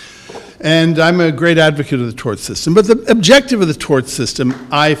 And I'm a great advocate of the tort system. But the objective of the tort system,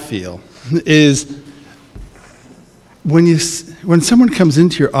 I feel, is when someone comes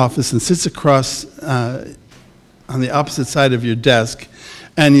into your office and sits across on the opposite side of your desk,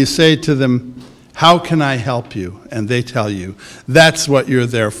 and you say to them, "How can I help you?" and they tell you, that's what you're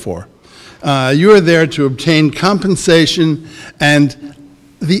there for. You are there to obtain compensation and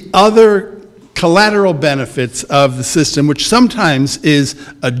the other collateral benefits of the system, which sometimes is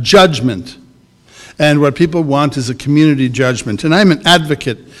a judgment And what people want is a community judgment. And I'm an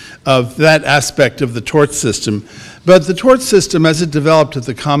advocate of that aspect of the tort system. But the tort system, as it developed at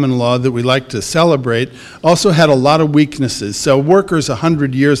the common law that we like to celebrate, also had a lot of weaknesses. So workers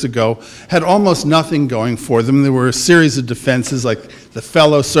 100 years ago had almost nothing going for them. There were a series of defenses like the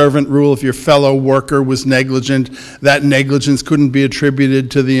fellow servant rule. If your fellow worker was negligent, that negligence couldn't be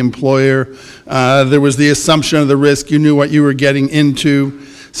attributed to the employer. There was the assumption of the risk. You knew what you were getting into.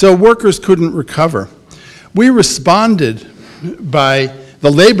 So workers couldn't recover. We responded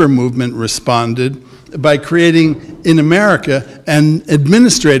the labor movement responded by creating in America an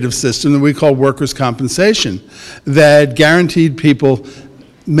administrative system that we call workers' compensation that guaranteed people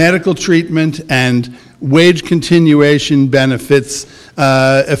medical treatment and wage continuation benefits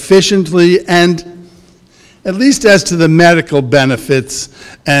efficiently, and at least as to the medical benefits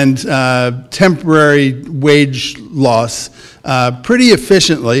and temporary wage loss, pretty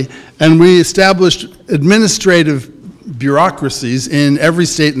efficiently. And we established administrative bureaucracies in every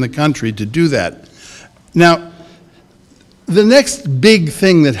state in the country to do that. Now, the next big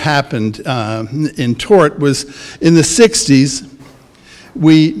thing that happened in tort was in the 60s,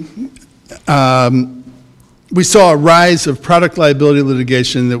 we saw a rise of product liability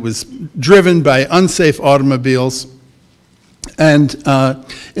litigation that was driven by unsafe automobiles. And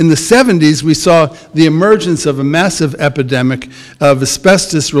in the 70s, we saw the emergence of a massive epidemic of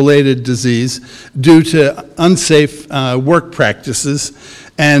asbestos-related disease due to unsafe work practices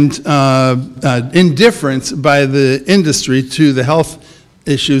and indifference by the industry to the health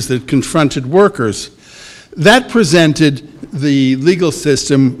issues that confronted workers. That presented the legal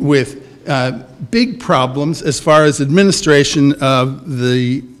system with big problems as far as administration of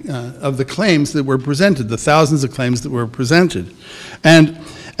the claims that were presented, the thousands of claims that were presented. And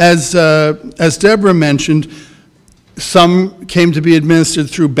as Deborah mentioned, some came to be administered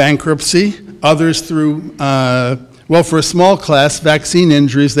through bankruptcy, others through, well, for a small class, vaccine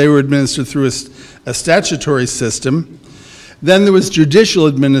injuries, they were administered through a statutory system. Then there was judicial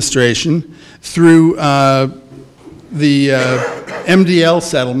administration through the MDL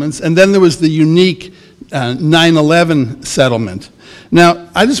settlements, and then there was the unique 9/11 settlement. Now,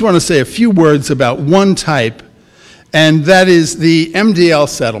 I just want to say a few words about one type, and that is the MDL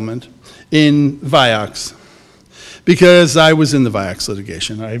settlement in Vioxx, because I was in the Vioxx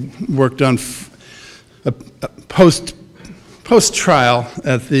litigation. I worked on a post-trial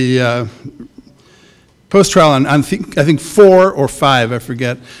at the post-trial on I think 4 or 5, I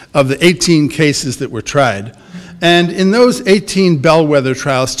forget, of the 18 cases that were tried. And in those 18 bellwether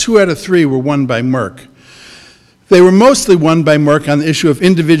trials, 2 out of 3 were won by Merck. They were mostly won by Merck on the issue of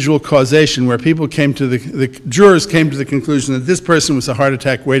individual causation, where people came to the jurors came to the conclusion that this person was a heart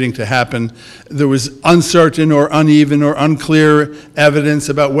attack waiting to happen. There was uncertain or uneven or unclear evidence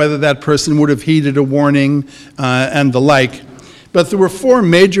about whether that person would have heeded a warning and the like. But there were 4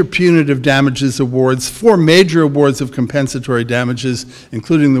 major punitive damages awards, 4 major awards of compensatory damages,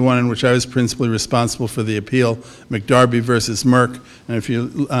 including the one in which I was principally responsible for the appeal, McDarby versus Merck. And if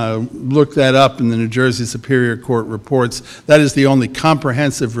you look that up in the New Jersey Superior Court reports, that is the only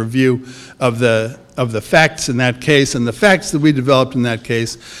comprehensive review of the facts in that case. And the facts that we developed in that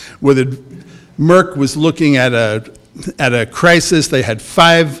case were that Merck was looking at a crisis. They had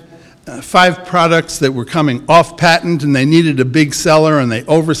 5 products that were coming off patent, and they needed a big seller, and they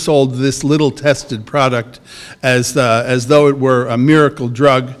oversold this little tested product as though it were a miracle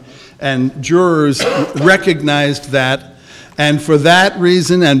drug. And jurors recognized that, and for that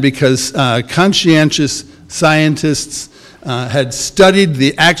reason, and because conscientious scientists had studied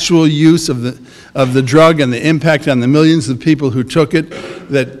the actual use of the drug and the impact on the millions of people who took it,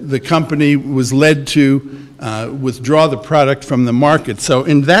 that the company was led to withdraw the product from the market. So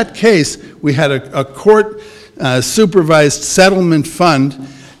in that case, we had a court-supervised settlement fund,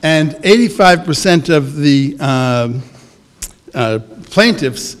 and 85% of the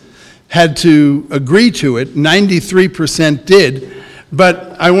plaintiffs had to agree to it. 93% did.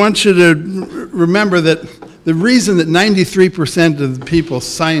 But I want you to remember that the reason that 93% of the people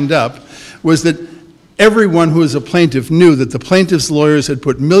signed up was that everyone who was a plaintiff knew that the plaintiff's lawyers had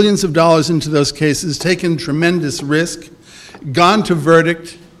put millions of dollars into those cases, taken tremendous risk, gone to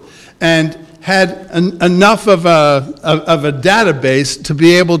verdict, and had enough of a database to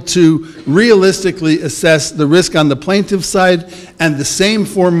be able to realistically assess the risk on the plaintiff's side, and the same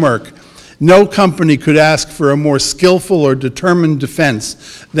for Merck. No company could ask for a more skillful or determined defense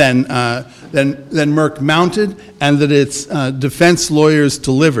than Merck mounted, and that its defense lawyers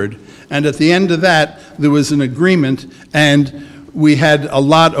delivered. And at the end of that, there was an agreement, and we had a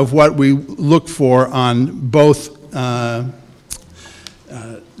lot of what we look for on both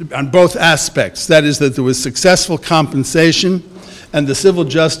on both aspects. That is, that there was successful compensation, and the civil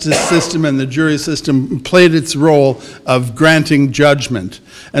justice system and the jury system played its role of granting judgment.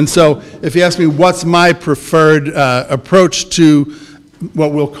 And so, if you ask me what's my preferred approach to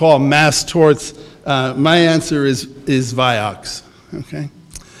what we'll call mass torts, my answer is Vioxx. Okay?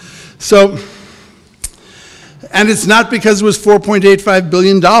 So, and it's not because it was $4.85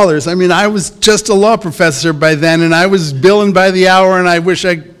 billion. I mean, I was just a law professor by then, and I was billing by the hour, and I wish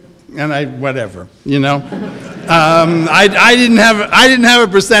whatever, you know. I didn't have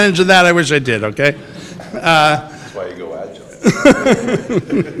a percentage of that. I wish I did. Okay. That's why you go adjunct.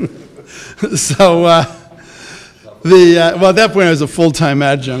 So well, at that point I was a full-time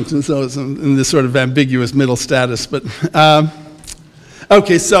adjunct, and so I was in this sort of ambiguous middle status. But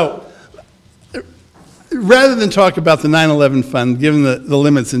okay, so rather than talk about the 9/11 fund, given the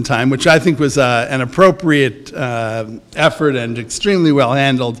limits in time, which I think was an appropriate effort and extremely well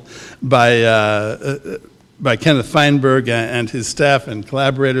handled by Kenneth Feinberg and his staff and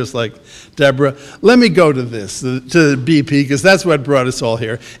collaborators like Deborah, let me go to this, to BP, because that's what brought us all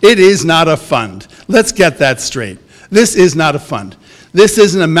here. It is not a fund. Let's get that straight. This is not a fund. This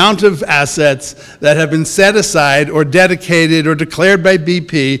is an amount of assets that have been set aside or dedicated or declared by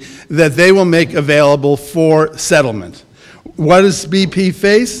BP that they will make available for settlement. What does BP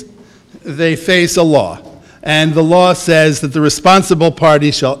face? They face a law. And the law says that the responsible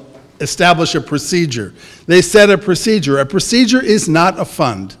party shall establish a procedure. They set a procedure. A procedure is not a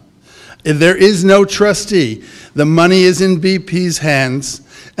fund. There is no trustee. The money is in BP's hands,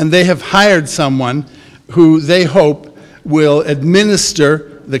 and they have hired someone who they hope will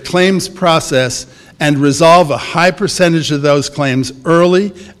administer the claims process and resolve a high percentage of those claims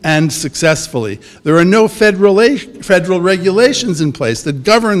early and successfully. There are no federal regulations in place that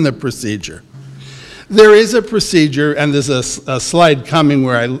govern the procedure. There is a procedure, and there's a slide coming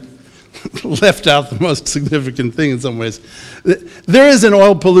where I left out the most significant thing in some ways. There is an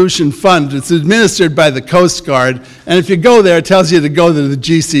oil pollution fund. It's administered by the Coast Guard, and if you go there, it tells you to go to the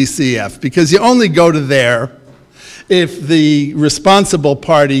GCCF, because you only go to there if the responsible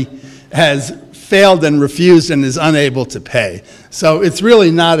party has failed and refused and is unable to pay. So it's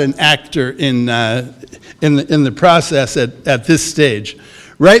really not an actor in the process at this stage.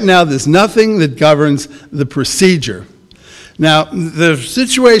 Right now, there's nothing that governs the procedure. Now, the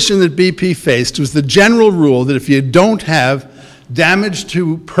situation that BP faced was the general rule that if you don't have damage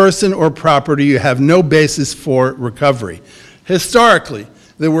to person or property, you have no basis for recovery. Historically,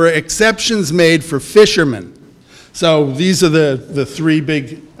 there were exceptions made for fishermen. So these are the three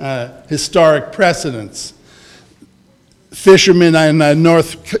big historic precedents. Fishermen on the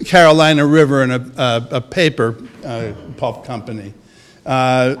North Carolina River and a paper pulp company.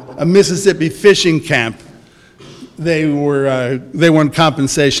 A Mississippi fishing camp. They won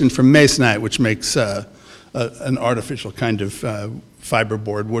compensation from masonite, which makes an artificial kind of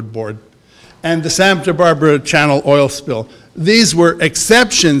fiberboard, wood board. And the Santa Barbara Channel oil spill. These were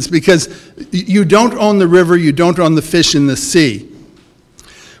exceptions because you don't own the river, you don't own the fish in the sea.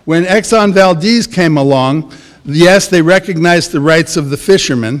 When Exxon Valdez came along, yes, they recognized the rights of the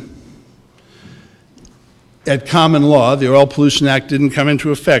fishermen at common law. The Oil Pollution Act didn't come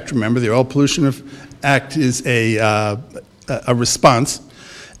into effect, remember. The Oil Pollution Act is a response.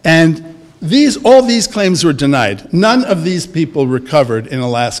 And all these claims were denied. None of these people recovered in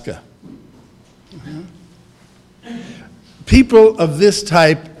Alaska. People of this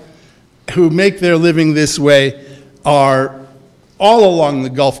type who make their living this way are all along the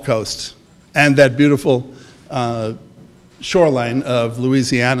Gulf Coast and that beautiful shoreline of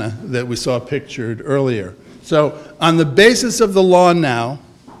Louisiana that we saw pictured earlier. So on the basis of the law now,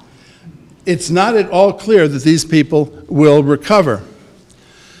 it's not at all clear that these people will recover.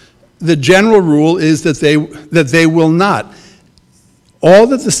 The general rule is that they will not. All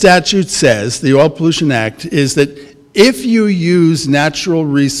that the statute says, the Oil Pollution Act, is that if you use natural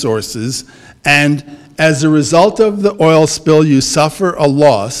resources and as a result of the oil spill you suffer a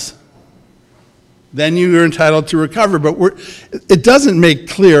loss, then you are entitled to recover. But it doesn't make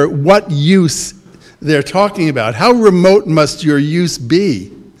clear what use they're talking about. How remote must your use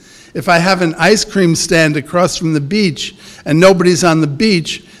be? If I have an ice cream stand across from the beach and nobody's on the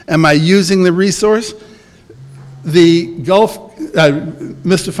beach, am I using the resource? The Gulf,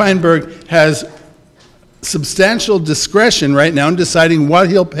 Mr. Feinberg has substantial discretion right now in deciding what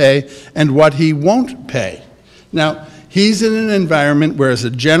he'll pay and what he won't pay. Now, he's in an environment where, as a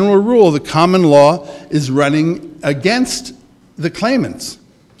general rule, the common law is running against the claimants,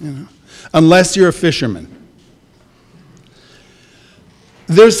 unless you're a fisherman.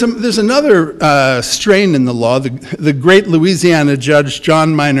 There's another strain in the law. The great Louisiana judge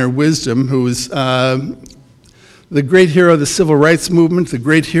John Minor Wisdom, who was the great hero of the civil rights movement, the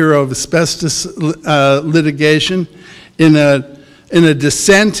great hero of asbestos litigation, in a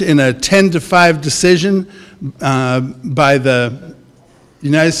dissent in a 10-5 decision by the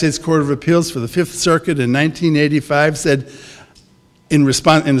United States Court of Appeals for the Fifth Circuit in 1985, said in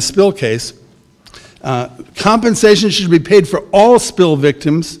a spill case, compensation should be paid for all spill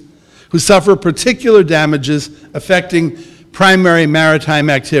victims who suffer particular damages affecting primary maritime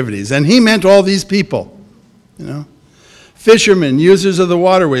activities. And he meant all these people, you know. Fishermen, users of the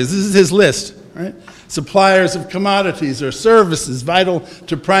waterways, this is his list, right? Suppliers of commodities or services vital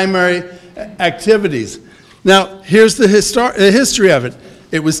to primary activities. Now, here's the history of it.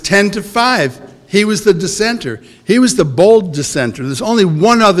 It was 10-5. He was the dissenter. He was the bold dissenter. There's only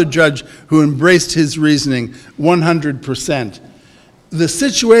one other judge who embraced his reasoning 100%. The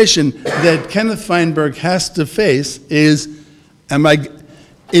situation that Kenneth Feinberg has to face is,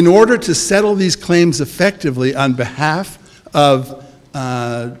 in order to settle these claims effectively on behalf of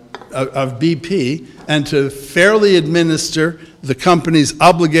BP and to fairly administer the company's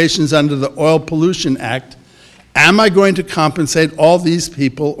obligations under the Oil Pollution Act, am I going to compensate all these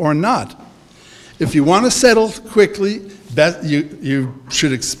people or not? If you want to settle quickly, you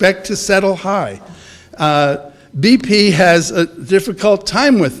should expect to settle high. BP has a difficult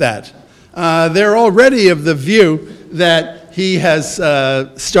time with that. They're already of the view that he has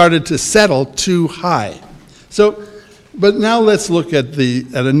started to settle too high. But now let's look at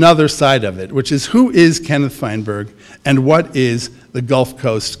another side of it, which is who is Kenneth Feinberg and what is the Gulf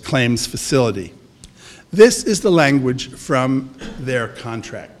Coast Claims Facility? This is the language from their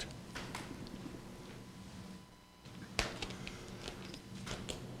contract.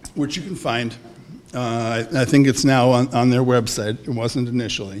 Which you can find. I think it's now on their website. It wasn't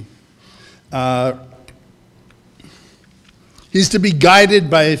initially. He's to be guided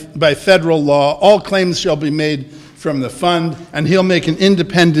by federal law. All claims shall be made from the fund, and he'll make an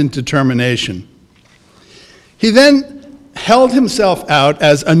independent determination. He then held himself out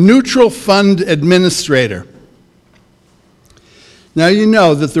as a neutral fund administrator. Now you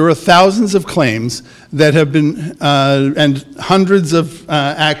know that there are thousands of claims that have been, and hundreds of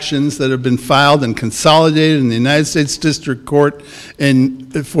actions that have been filed and consolidated in the United States District Court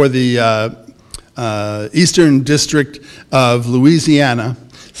for the Eastern District of Louisiana,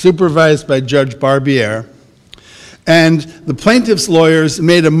 supervised by Judge Barbier. And the plaintiff's lawyers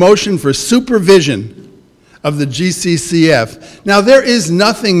made a motion for supervision of the GCCF. Now there is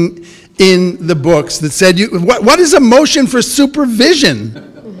nothing in the books that said, what is a motion for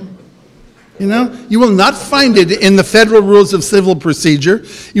supervision? You know, you will not find it in the Federal Rules of Civil Procedure.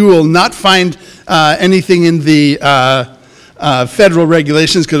 You will not find anything in the federal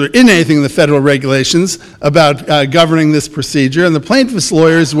regulations, because there isn't anything in the federal regulations about governing this procedure. And the plaintiff's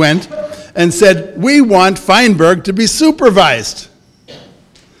lawyers went and said, we want Feinberg to be supervised.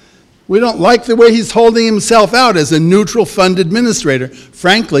 We don't like the way he's holding himself out as a neutral fund administrator.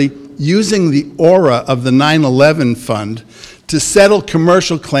 Frankly, using the aura of the 9/11 fund to settle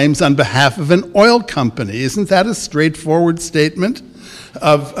commercial claims on behalf of an oil company. Isn't that a straightforward statement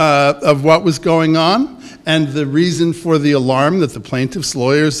of what was going on and the reason for the alarm that the plaintiff's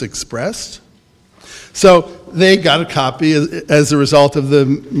lawyers expressed? So they got a copy as a result of the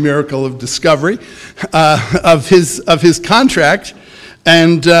miracle of discovery of his contract.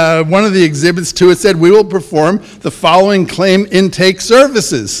 And one of the exhibits to it said, we will perform the following claim intake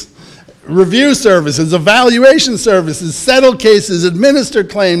services: review services, evaluation services, settle cases, administer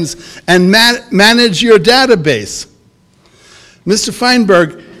claims, and manage your database. Mr.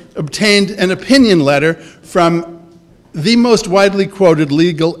 Feinberg obtained an opinion letter from the most widely quoted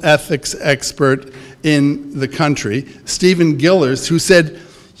legal ethics expert in the country, Stephen Gillers, who said,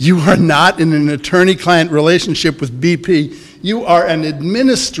 you are not in an attorney-client relationship with BP. You are an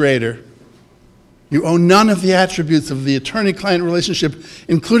administrator. You own none of the attributes of the attorney-client relationship,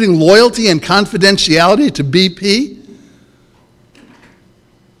 including loyalty and confidentiality to BP,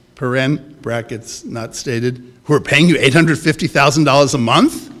 paren, brackets, not stated, who are paying you $850,000 a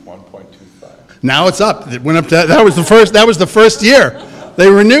month? 1.25. Now it's up. It went up to, that was the first year. They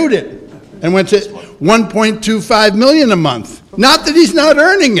renewed it and went to $1.25 million a month. Not that he's not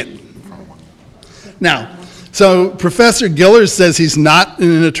earning it. Now, so Professor Gillers says he's not in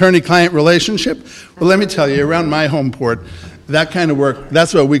an attorney-client relationship. Well, let me tell you, around my home port, that kind of work,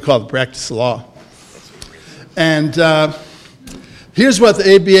 that's what we call the practice of law. And here's what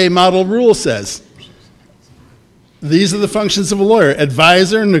the ABA model rule says. These are the functions of a lawyer: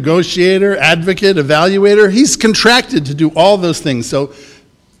 advisor, negotiator, advocate, evaluator. He's contracted to do all those things. So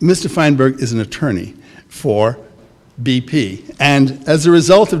Mr. Feinberg is an attorney for BP. And as a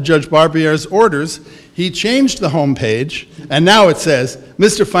result of Judge Barbier's orders, he changed the homepage, and now it says,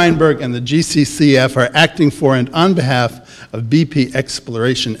 Mr. Feinberg and the GCCF are acting for and on behalf of BP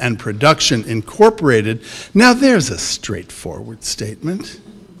Exploration and Production Incorporated. Now there's a straightforward statement.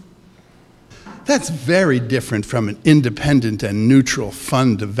 That's very different from an independent and neutral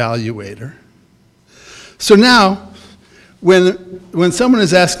fund evaluator. So now, when someone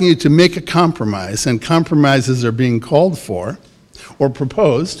is asking you to make a compromise, and compromises are being called for or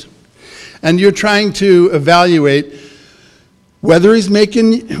proposed, and you're trying to evaluate whether he's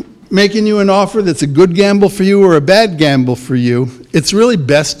making you an offer that's a good gamble for you or a bad gamble for you, it's really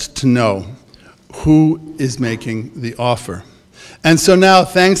best to know who is making the offer. And so now,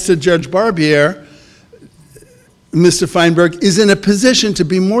 thanks to Judge Barbier, Mr. Feinberg is in a position to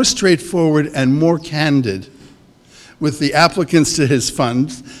be more straightforward and more candid with the applicants to his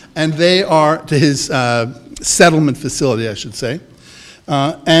funds, and they are to his settlement facility, I should say.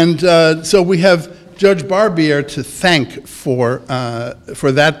 So we have Judge Barbier to thank for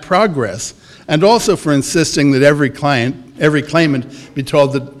that progress, and also for insisting that every claimant be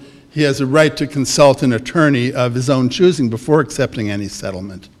told that he has a right to consult an attorney of his own choosing before accepting any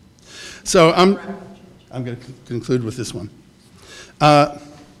settlement. So I'm going to conclude with this one.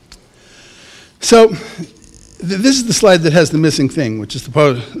 This is the slide that has the missing thing, which is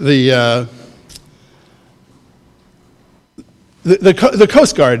the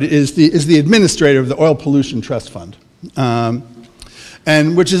Coast Guard is the administrator of the Oil Pollution Trust Fund,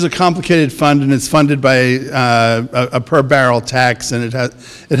 and which is a complicated fund, and it's funded by a per barrel tax, and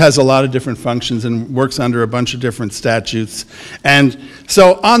it has a lot of different functions and works under a bunch of different statutes. And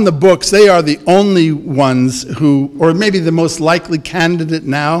so on the books, they are the only ones who, or maybe the most likely candidate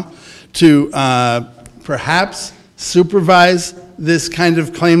now to perhaps supervise this kind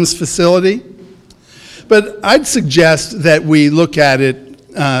of claims facility. But I'd suggest that we look at it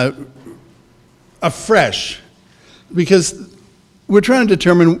afresh, because we're trying to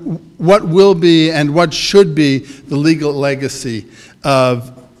determine what will be and what should be the legal legacy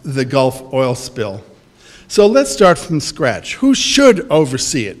of the Gulf oil spill. So let's start from scratch. Who should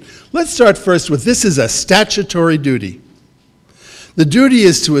oversee it? Let's start first with, this is a statutory duty. The duty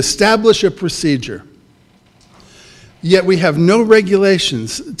is to establish a procedure. Yet we have no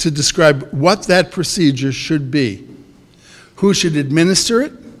regulations to describe what that procedure should be. Who should administer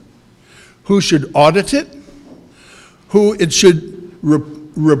it? Who should audit it? Who it should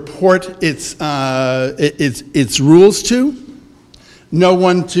report its rules to? No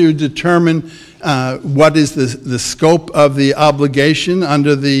one to determine what is the scope of the obligation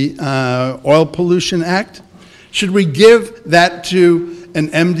under the Oil Pollution Act? Should we give that to an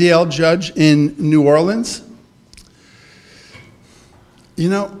MDL judge in New Orleans? You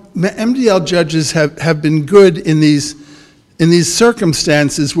know, MDL judges have been good in these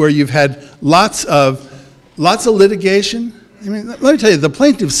circumstances where you've had lots of litigation. I mean, let me tell you, the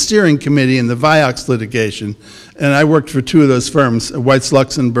Plaintiffs' Steering Committee in the Vioxx litigation, and I worked for two of those firms, Weitz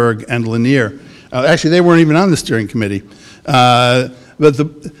Luxembourg and Lanier. Actually, they weren't even on the steering committee. But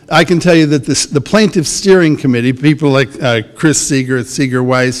I can tell you that the Plaintiffs' Steering Committee, people like Chris Seeger at Seeger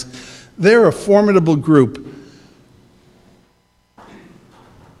Weiss, they're a formidable group.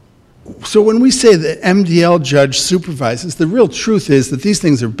 So when we say that MDL judge supervises, the real truth is that these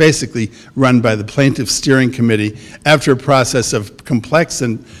things are basically run by the Plaintiffs' Steering Committee after a process of complex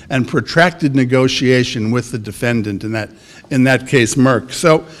and protracted negotiation with the defendant, in that case, Merck.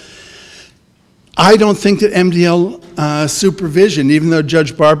 So I don't think that MDL supervision, even though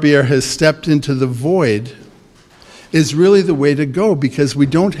Judge Barbier has stepped into the void, is really the way to go, because we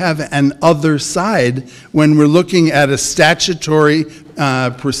don't have an other side when we're looking at a statutory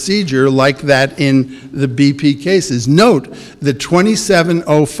procedure like that in the BP cases. Note that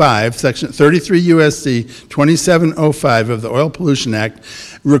 2705, section 33 U.S.C. 2705 of the Oil Pollution Act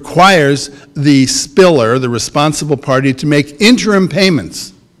requires the spiller, the responsible party, to make interim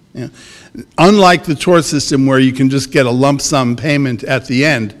payments. You know, unlike the tort system where you can just get a lump sum payment at the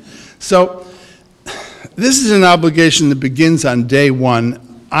end. So this is an obligation that begins on day one.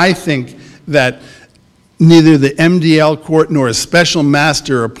 I think that neither the MDL court nor a special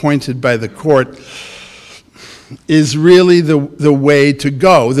master appointed by the court is really the way to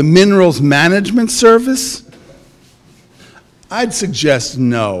go. The Minerals Management Service, I'd suggest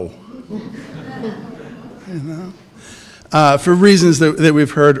no. You know? For reasons that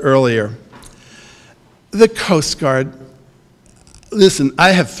we've heard earlier. The Coast Guard, listen,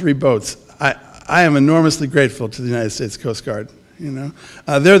 I have 3 boats. I am enormously grateful to the United States Coast Guard. You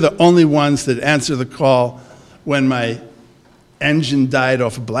know, they're the only ones that answer the call when my engine died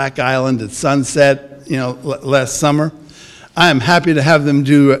off of Black Island at sunset, last summer. I am happy to have them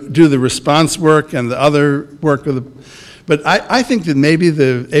do the response work and the other work of the. But I think that maybe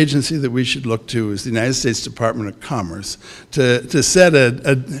the agency that we should look to is the United States Department of Commerce to set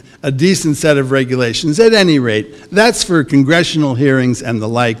a decent set of regulations. At any rate, that's for congressional hearings and the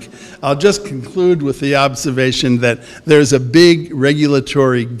like. I'll just conclude with the observation that there's a big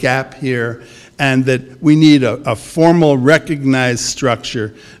regulatory gap here and that we need a formal recognized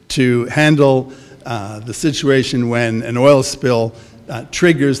structure to handle the situation when an oil spill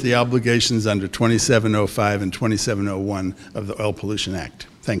triggers the obligations under 2705 and 2701 of the Oil Pollution Act.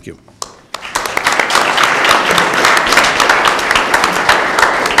 Thank you.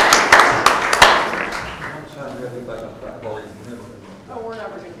 Oh, we're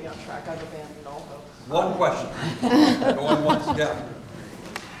never going to be on track. I've abandoned all hope. One question. Going once, yeah.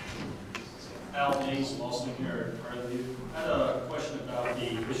 Al James, Lawson here at RWU. I had a question about the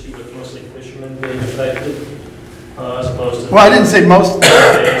issue with mostly fishermen being affected, as opposed to... Well, I didn't say most.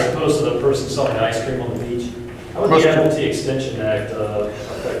 As opposed to the person selling ice cream on the beach. How would the Admiralty Extension Act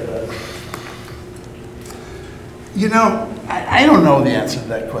affect that? I don't know the answer to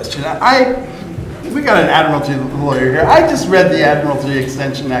that question. We got an Admiralty lawyer here. I just read the Admiralty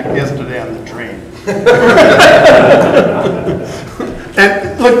Extension Act yesterday on the train.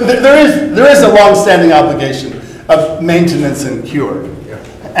 And look, there is a long-standing obligation of maintenance and cure.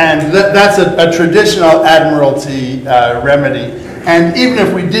 And that's a traditional Admiralty remedy. And even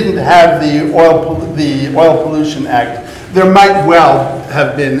if we didn't have the Oil Pollution Act, there might well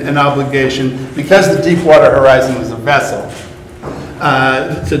have been an obligation, because the Deepwater Horizon was a vessel,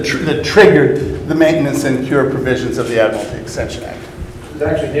 that triggered the maintenance and cure provisions of the Admiralty Extension Act.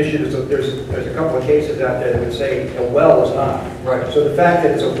 There's actually an issue, there's a couple of cases out there that would say a well is not. Right. So the fact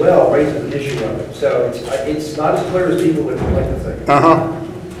that it's a well raises the issue of it. So it's not as clear as people would like to think.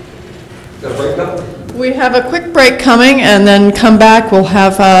 Got a break up? We have a quick break coming, and then come back. We'll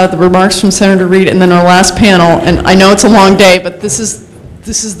have the remarks from Senator Reid, and then our last panel. And I know it's a long day, but this is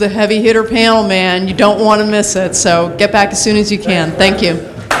the heavy hitter panel, man. You don't want to miss it. So get back as soon as you can. Thank you.